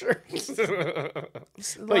for sure.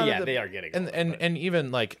 But yeah, they are getting and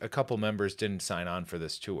even like a couple members didn't sign on for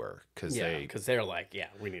this tour because they're like,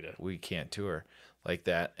 we can't tour like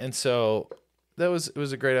that. And so it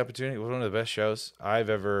was a great opportunity. It was one of the best shows I've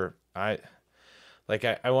ever. I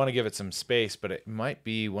want to give it some space, but it might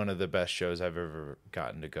be one of the best shows I've ever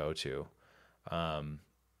gotten to go to.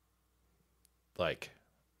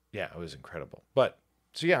 It was incredible. But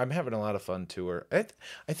so yeah, I'm having a lot of fun tour. I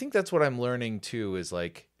think that's what I'm learning too is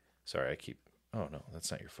like, sorry, oh no, that's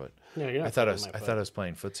not your foot. No, you're not. I thought I was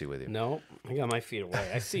playing footsie with you. No, I got my feet away.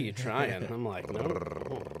 I see you trying. I'm like, no.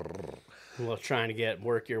 Well, trying to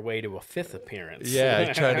work your way to a 5th appearance.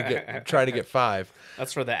 Yeah, try to get 5.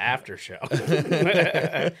 That's for the after show.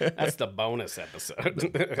 That's the bonus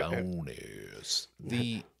episode. Bonus.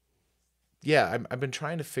 I've been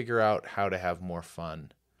trying to figure out how to have more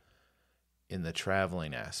fun in the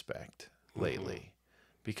traveling aspect lately,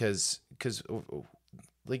 because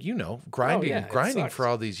like grinding for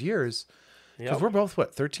all these years. Because we're both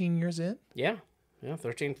 13 years in. Yeah,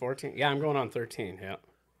 13, 14. Yeah, I'm going on 13. Yeah.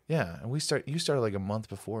 Yeah, and you started like a month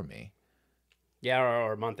before me. Yeah,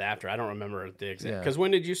 or a month after. I don't remember the exact. Because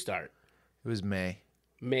when did you start? It was May.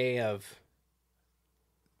 May of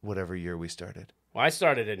whatever year we started. Well, I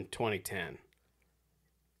started in 2010.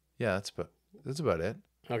 Yeah, that's about it.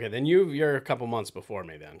 Okay, then you're a couple months before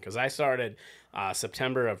me then, because I started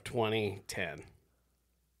September of 2010.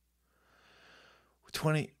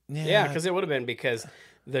 20. Yeah, because it would have been because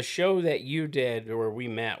the show that you did where we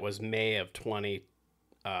met was May of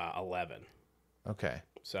 2011. Okay.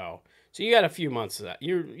 So you got a few months.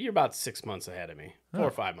 You're about 6 months ahead of me, 4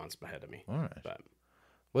 or 5 months ahead of me. All right. But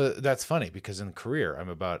well, that's funny because in career I'm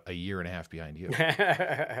about a year and a half behind you.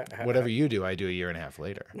 Whatever you do, I do a year and a half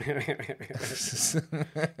later.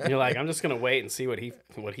 You're like, I'm just gonna wait and see what he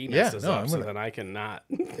messes up, so then I can not.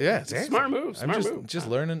 Yeah, exactly. Smart move. Just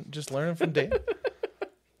learning from Dan.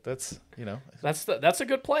 That's that's a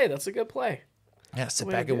good play. That's a good play. Yeah, sit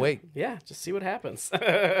back and wait. Yeah, just see what happens.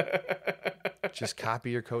 Just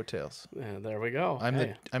copy your coattails. Yeah, there we go.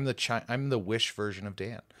 I'm the Wish version of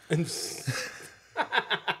Dan.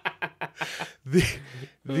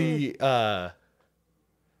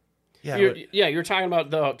 You're talking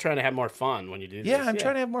about trying to have more fun when you do this. Yeah, I'm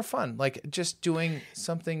trying to have more fun. Like just doing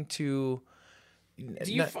something to.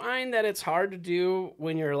 Do you find that it's hard to do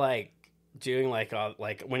when you're like doing like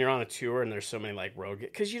when you're on a tour and there's so many like road,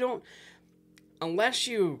 because you don't, unless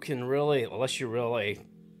you really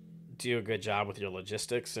do a good job with your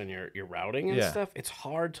logistics and your routing and stuff, it's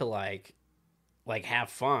hard to like have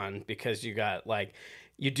fun, because you got like,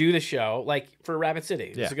 you do the show, like for Rapid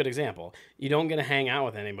City, it's a good example. You don't get to hang out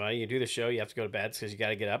with anybody. You do the show, you have to go to bed because you got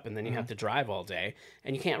to get up, and then you have to drive all day,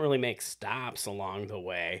 and you can't really make stops along the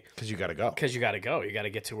way because you got to go. You got to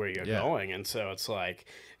get to where you're going, and so it's like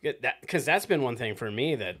that, because that's been one thing for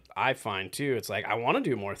me that I find too. It's like I want to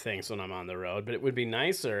do more things when I'm on the road, but it would be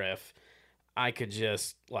nicer if I could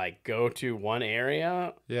just like go to one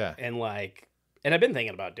area, and I've been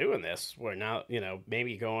thinking about doing this where now,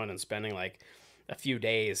 maybe going and spending like a few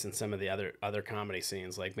days in some of the other comedy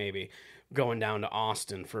scenes, like maybe going down to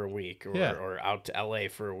Austin for a week or out to LA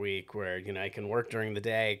for a week, where, I can work during the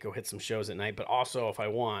day, go hit some shows at night, but also if I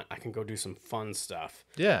want, I can go do some fun stuff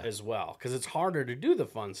as well. Cause it's harder to do the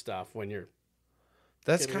fun stuff when you're,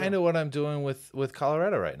 that's kind of what I'm doing with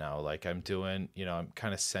Colorado right now. Like I'm doing, I'm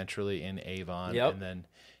kind of centrally in Avon and then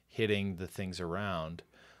hitting the things around.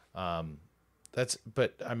 But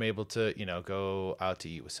I'm able to, go out to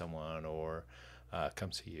eat with someone or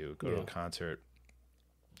come see you, go to a concert.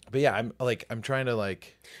 But yeah, I'm trying to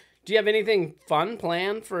like. Do you have anything fun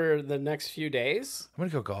planned for the next few days? I'm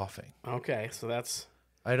gonna go golfing. Okay, so that's.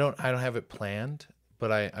 I don't have it planned,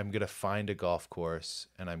 but I'm gonna find a golf course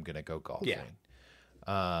and I'm gonna go golfing.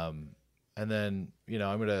 Yeah. And then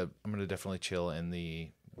I'm gonna definitely chill in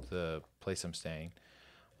the place I'm staying.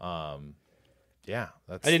 Yeah,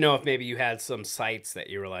 I didn't know if maybe you had some sites that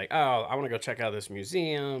you were like, oh, I want to go check out this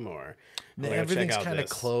museum, or everything's kind of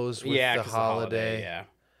closed with the holiday. Yeah.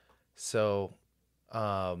 So,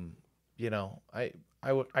 I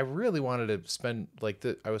really wanted to spend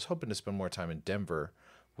I was hoping to spend more time in Denver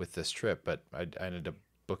with this trip, but I ended up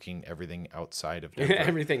booking everything outside of Denver.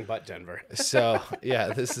 Everything but Denver. So yeah,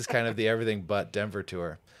 this is kind of the everything but Denver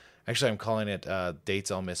tour. Actually, I'm calling it Dates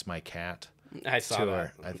I'll Miss My Cat. I saw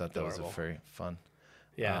that. I thought that was a very fun.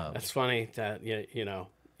 Yeah, that's funny that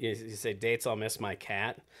you say Dates I'll Miss My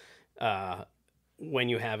Cat when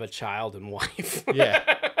you have a child and wife.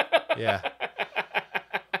 Yeah.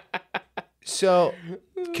 So,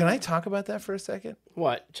 can I talk about that for a second?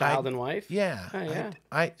 What, child and wife? Yeah. Oh, yeah.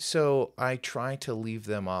 I try to leave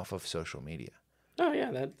them off of social media. Oh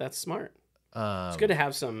yeah, that's smart. It's good to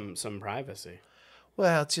have some privacy.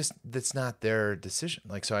 Well, it's not their decision.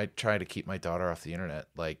 So I try to keep my daughter off the internet,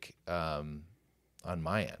 on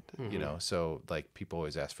my end, So people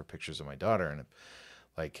always ask for pictures of my daughter, and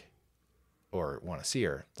or want to see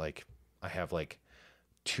her. I have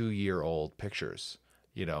 2-year-old pictures,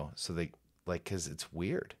 so they because it's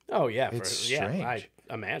weird. Oh yeah, it's strange. Yeah, I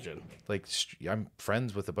imagine. I'm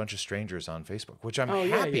friends with a bunch of strangers on Facebook, which I'm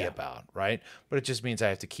happy about, right? But it just means I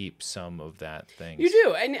have to keep some of that thing. You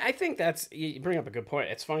do, and I think you bring up a good point.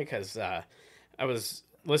 It's funny because I was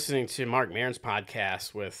listening to Mark Maron's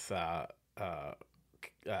podcast with Kyle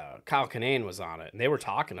Kinane was on it, and they were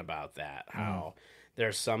talking about that, how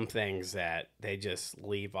there's some things that they just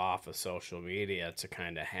leave off of social media to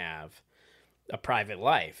kind of have a private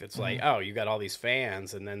life. It's like, oh, you got all these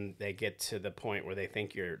fans, and then they get to the point where they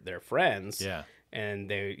think they're friends. Yeah. And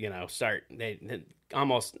they, they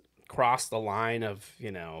almost cross the line of,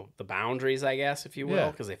 the boundaries, I guess, if you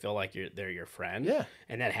will, because they feel like they're your friend. Yeah.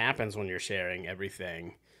 And that happens when you're sharing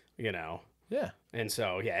everything, Yeah. And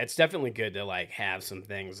so, it's definitely good to have some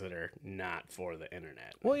things that are not for the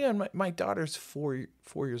internet. Well, yeah, my daughter's 4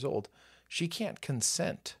 years old. She can't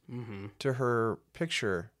consent to her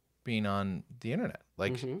picture being on the internet.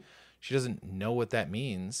 She doesn't know what that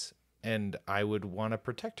means, and I would want to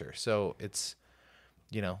protect her. So it's,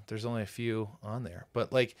 there's only a few on there,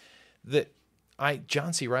 but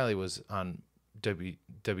John C. Reilly was on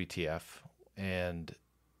WTF, and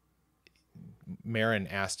Maron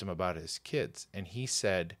asked him about his kids, and he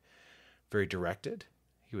said, very directed,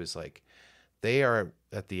 he was like, they are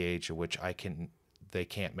at the age at which they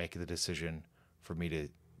can't make the decision for me to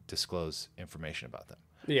disclose information about them.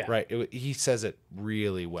 Yeah. Right. He says it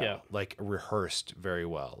really well, rehearsed very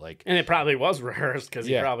well. And it probably was rehearsed because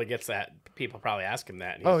he probably gets that. People probably ask him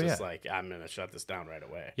that. And he's just like, I'm going to shut this down right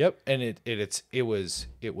away. Yep. And it was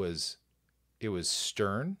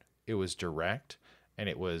stern. It was direct. And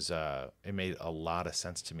it made a lot of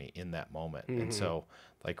sense to me in that moment. And so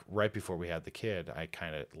like right before we had the kid, I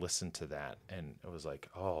kind of listened to that and it was like,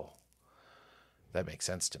 oh, that makes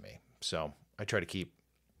sense to me. So I try to keep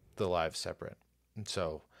the lives separate. And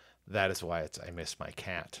so that is why I miss my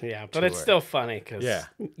cat. Yeah, but it's still funny because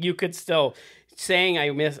you could still saying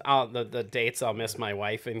I miss the dates I'll miss my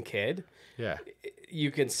wife and kid. Yeah.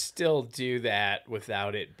 You can still do that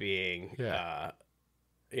without it being,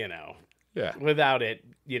 without it,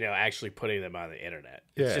 actually putting them on the internet.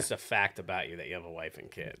 It's just a fact about you that you have a wife and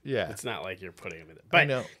kid. Yeah. It's not like you're putting them in it. I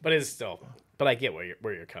know. But it's still, but I get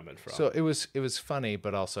where you're coming from. So it was funny,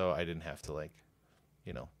 but also I didn't have to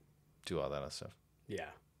do all that other stuff. Yeah.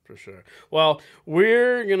 For sure. Well,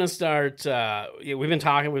 we're going to start. We've been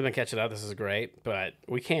catching up. This is great, but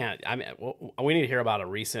we can't. I mean, we need to hear about a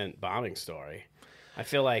recent bombing story. I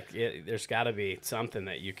feel like there's got to be something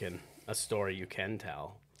a story you can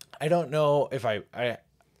tell. I don't know if I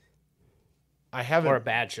haven't. Or a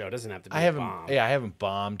bad show. It doesn't have to be I haven't. a bomb. Yeah, I haven't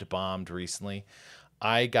bombed recently.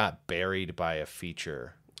 I got buried by a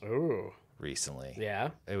feature. Ooh. Recently. Yeah.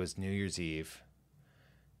 It was New Year's Eve,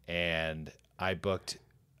 and I booked.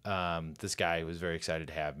 This guy was very excited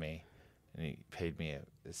to have me, and he paid me a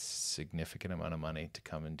significant amount of money to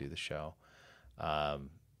come and do the show.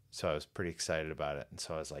 So I was pretty excited about it. And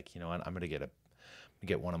so I was like, you know what, I'm going to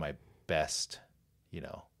get one of my best,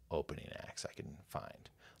 opening acts I can find,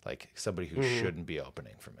 like somebody who shouldn't be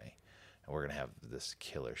opening for me. And we're going to have this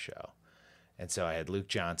killer show. And so I had Luke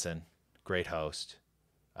Johnson, great host.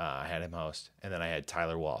 I had him host. And then I had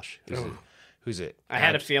Tyler Walsh, I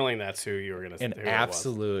had a feeling that's who you were going to say. An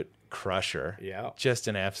absolute crusher. Yeah. Just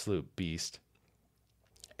an absolute beast.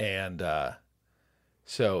 And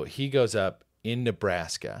so he goes up in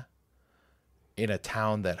Nebraska in a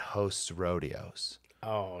town that hosts rodeos.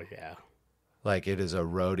 Oh, yeah. Like it is a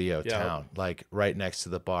rodeo town. Like right next to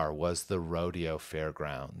the bar was the rodeo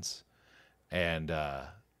fairgrounds. And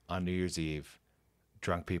on New Year's Eve,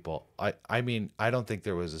 drunk people. I mean, I don't think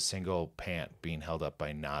there was a single pant being held up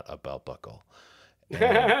by not a belt buckle. It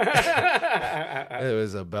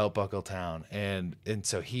was a belt buckle town, and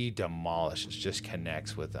so he demolishes, just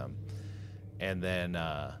connects with them, and then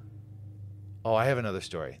I have another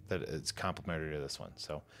story that is complementary to this one.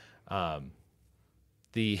 So,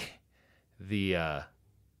 he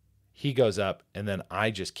goes up, and then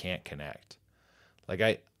I just can't connect. Like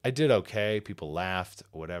I did okay, people laughed,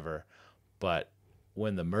 whatever, but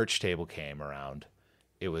when the merch table came around,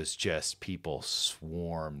 it was just people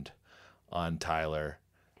swarmed on Tyler,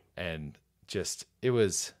 and they're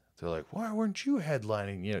like, why weren't you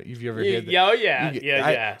headlining? If you ever get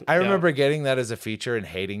that? I remember getting that as a feature and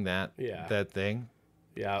hating that thing.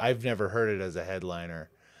 Yeah. I've never heard it as a headliner,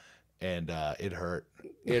 and it hurt.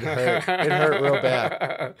 It hurt real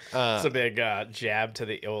bad. It's a big jab to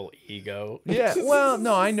the old ego. Yeah. Well,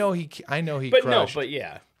 no, I know he but crushed. No, but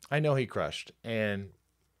yeah. I know he crushed, and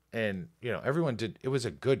everyone did. It was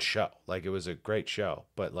a good show. Like it was a great show,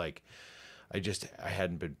 but like I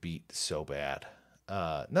hadn't been beat so bad.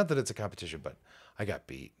 Not that it's a competition, but I got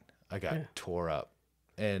beat. I got tore up,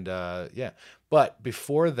 and But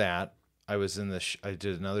before that, I was I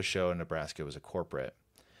did another show in Nebraska. It was a corporate,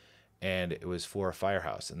 and it was for a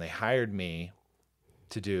firehouse, and they hired me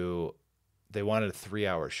to do. They wanted a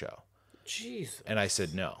 3-hour show. Jesus. And I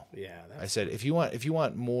said no. Yeah. I said if you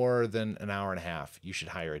want more than an hour and a half, you should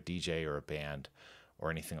hire a DJ or a band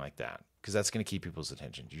or anything like that, because that's going to keep people's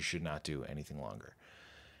attention. You should not do anything longer.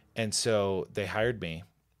 And so they hired me.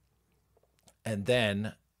 And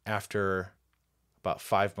then after about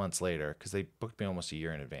 5 months later, because they booked me almost a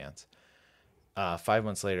year in advance, 5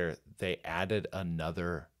 months later, they added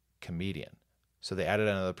another comedian. So they added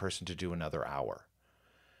another person to do another hour.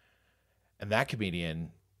 And that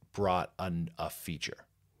comedian brought a feature.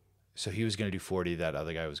 So he was going to do 40. That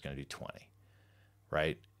other guy was going to do 20.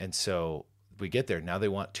 Right. And so we get there. Now they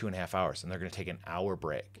want 2.5 hours, and they're going to take an hour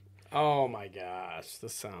break. Oh my gosh.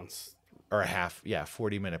 This sounds. Or a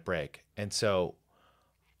 40-minute break. And so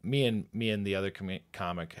me and the other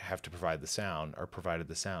comic have to provide the sound, or provided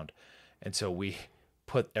the sound. And so we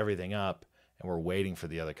put everything up, and we're waiting for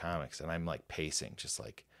the other comics. And I'm like pacing, just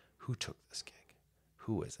like, who took this gig?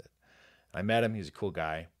 Who is it? I met him. He's a cool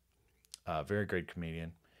guy. Very great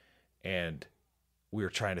comedian, and we were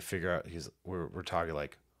trying to figure out. We're talking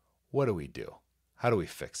like, what do we do? How do we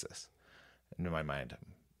fix this? And in my mind,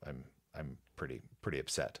 I'm pretty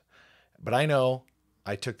upset, but I know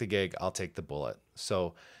I took the gig. I'll take the bullet.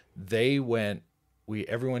 So they went.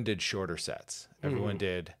 Everyone did shorter sets. Everyone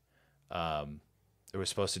did. They were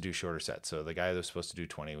supposed to do shorter sets. So the guy that was supposed to do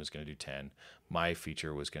 20 was going to do 10. My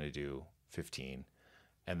feature was going to do 15.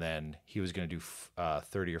 And then he was going to do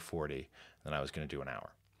 30 or 40, and then I was going to do an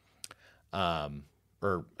hour.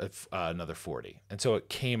 or another 40. And so it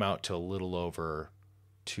came out to a little over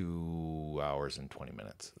 2 hours and 20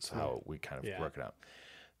 minutes. That's how we kind of work it out.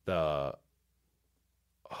 The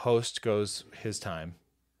host goes his time.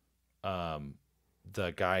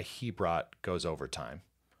 The guy he brought goes overtime.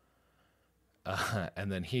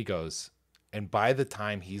 And then he goes, and by the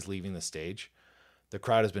time he's leaving the stage, the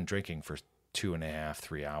crowd has been drinking for 2.5,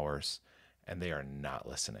 3 hours, and they are not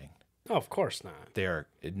listening. Oh, of course not. They are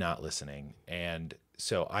not listening. And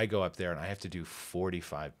so I go up there and I have to do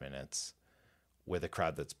 45 minutes with a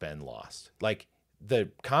crowd that's been lost. Like, the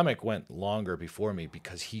comic went longer before me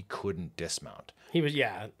because he couldn't dismount. He was,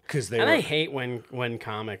 I hate when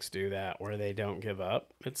comics do that, where they don't give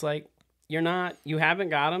up. It's like, you haven't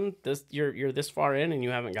got them. You're this far in and you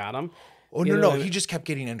haven't got them. Oh, no. He just kept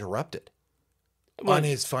getting interrupted. On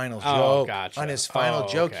his final joke. Oh, gotcha. On his final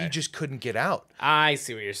joke, okay. he just couldn't get out. I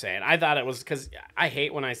see what you're saying. I thought it was because I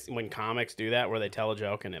hate when comics do that, where they tell a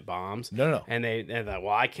joke and it bombs. No. And they're like,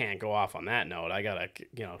 well, I can't go off on that note. I gotta,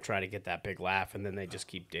 try to get that big laugh, and then they just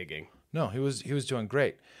keep digging. No, he was doing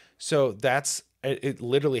great. So it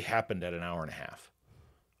literally happened at an hour and a half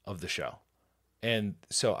of the show. And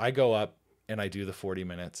so I go up and I do the 40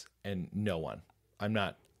 minutes and no one.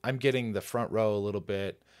 I'm getting the front row a little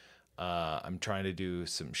bit. I'm trying to do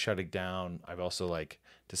some shutting down. I've also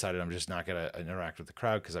decided I'm just not going to interact with the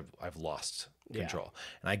crowd because I've lost control.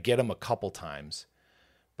 And I get them a couple times,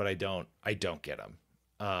 but I don't get them.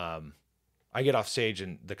 I get off stage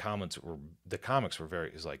and the comics were very,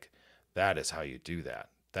 it was like, that is how you do that.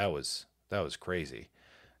 That was crazy.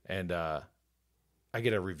 And I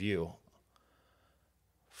get a review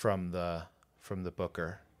from the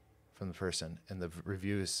booker, from the person, and the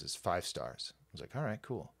review is 5 stars. I was like, all right,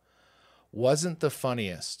 cool. Wasn't the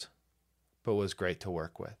funniest, but was great to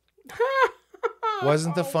work with.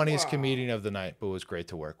 Wasn't the funniest comedian of the night, but was great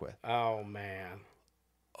to work with. Oh, man.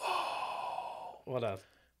 Oh, what a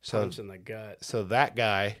punch in the gut. So that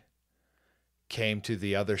guy came to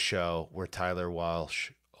the other show where Tyler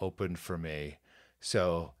Walsh opened for me.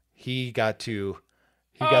 So he got to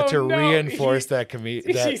reinforce that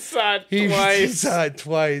comedian. He saw it twice. He saw it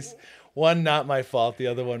twice. One not my fault, the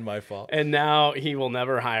other one my fault. And now he will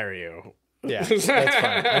never hire you. Yeah, that's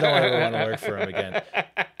fine. I don't ever want to work for him again.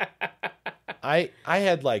 I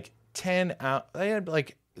had 10 out. I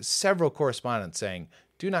had several correspondents saying,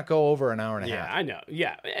 "Do not go over an hour and a half." Yeah, I know.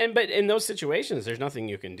 Yeah, but in those situations, there's nothing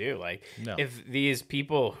you can do. No. If these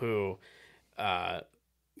people who,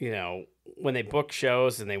 when they book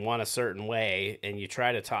shows and they want a certain way, and you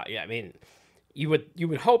try to talk, you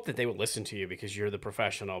would hope that they would listen to you because you're the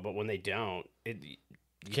professional. But when they don't, you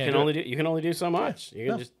can only do so much. You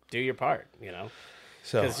can just do your part,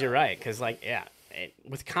 So because you're right. Because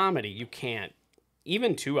with comedy, you can't.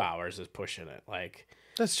 Even 2 hours is pushing it.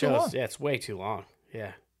 That's too long. Yeah, it's way too long.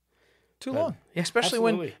 Yeah, too long. Yeah, especially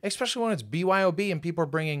when it's BYOB and people are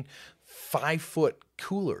bringing 5-foot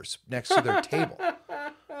coolers next to their table.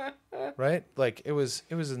 Right? It was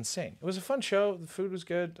insane. It was a fun show. The food was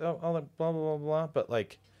good. All that blah blah blah blah. But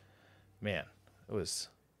man, it was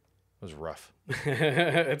rough.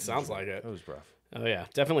 It sounds like it. It was rough. Oh yeah,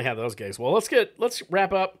 definitely have those gigs. Well, let's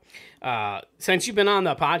wrap up. Since you've been on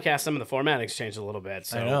the podcast, some of the formatting's changed a little bit.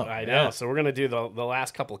 So I know. Yeah. So we're gonna do the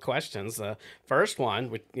last couple of questions. The first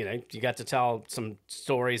one, you got to tell some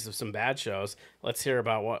stories of some bad shows. Let's hear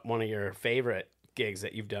about one of your favorite gigs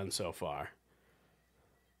that you've done so far.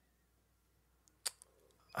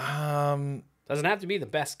 Doesn't have to be the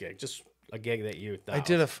best gig, just a gig that you thought. I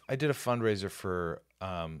did a fundraiser for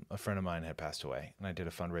a friend of mine had passed away, and I did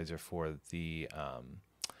a fundraiser for the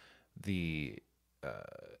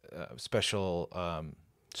special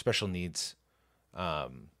needs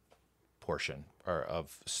portion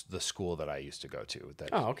of the school that I used to go to.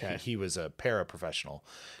 He was a paraprofessional,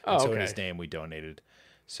 and so in his name we donated,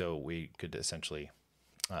 so we could essentially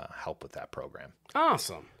help with that program.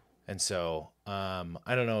 Awesome. And so I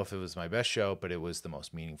don't know if it was my best show, but it was the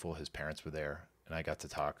most meaningful. His parents were there, and I got to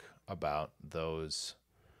talk about those.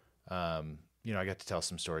 I got to tell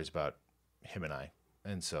some stories about him and I,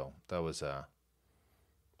 and so that's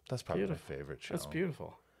probably my favorite show. That's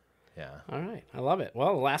beautiful. Yeah. All right, I love it.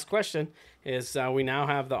 Well, the last question is: we now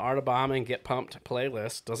have the Art of Bombing Get Pumped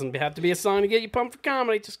playlist. Doesn't have to be a song to get you pumped for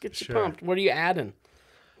comedy. Just get you pumped. What are you adding?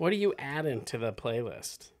 What are you adding to the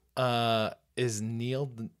playlist? Is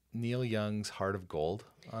Neil Young's Heart of Gold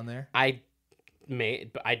on there? I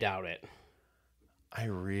doubt it. I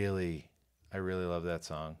really love that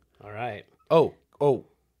song. All right. Oh.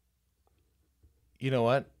 You know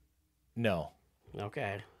what? No.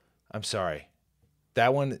 Okay. I'm sorry.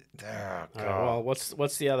 That one. Oh, right, well,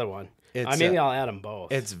 what's the other one? Maybe I'll add them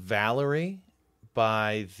both. It's Valerie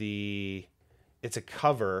by the. It's a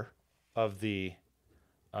cover of the.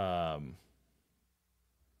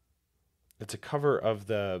 It's a cover of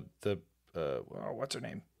the what's her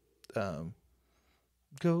name?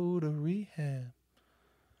 Go to Rehab.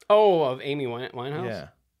 Oh, of Amy Winehouse? Yeah.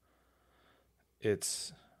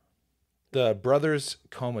 It's the Brothers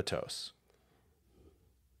Comatose.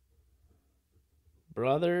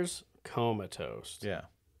 Brothers Comatose. Yeah.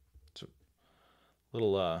 It's a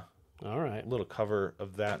little All right. little cover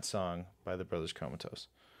of that song by the Brothers Comatose.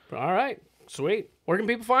 All right. Sweet. Where can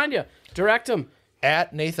people find you? Direct them.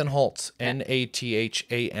 At Nathan Hults,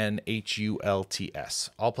 NathanHults.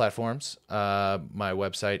 All platforms. My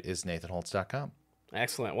website is nathanholtz.com.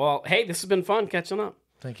 Excellent. Well, hey, this has been fun catching up.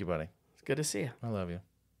 Thank you, buddy. It's good to see you. I love you.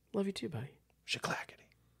 Love you too, buddy. Shaklackety.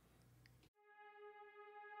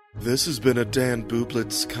 This has been a Dan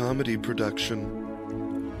Bublitz comedy production.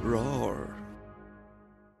 Roar.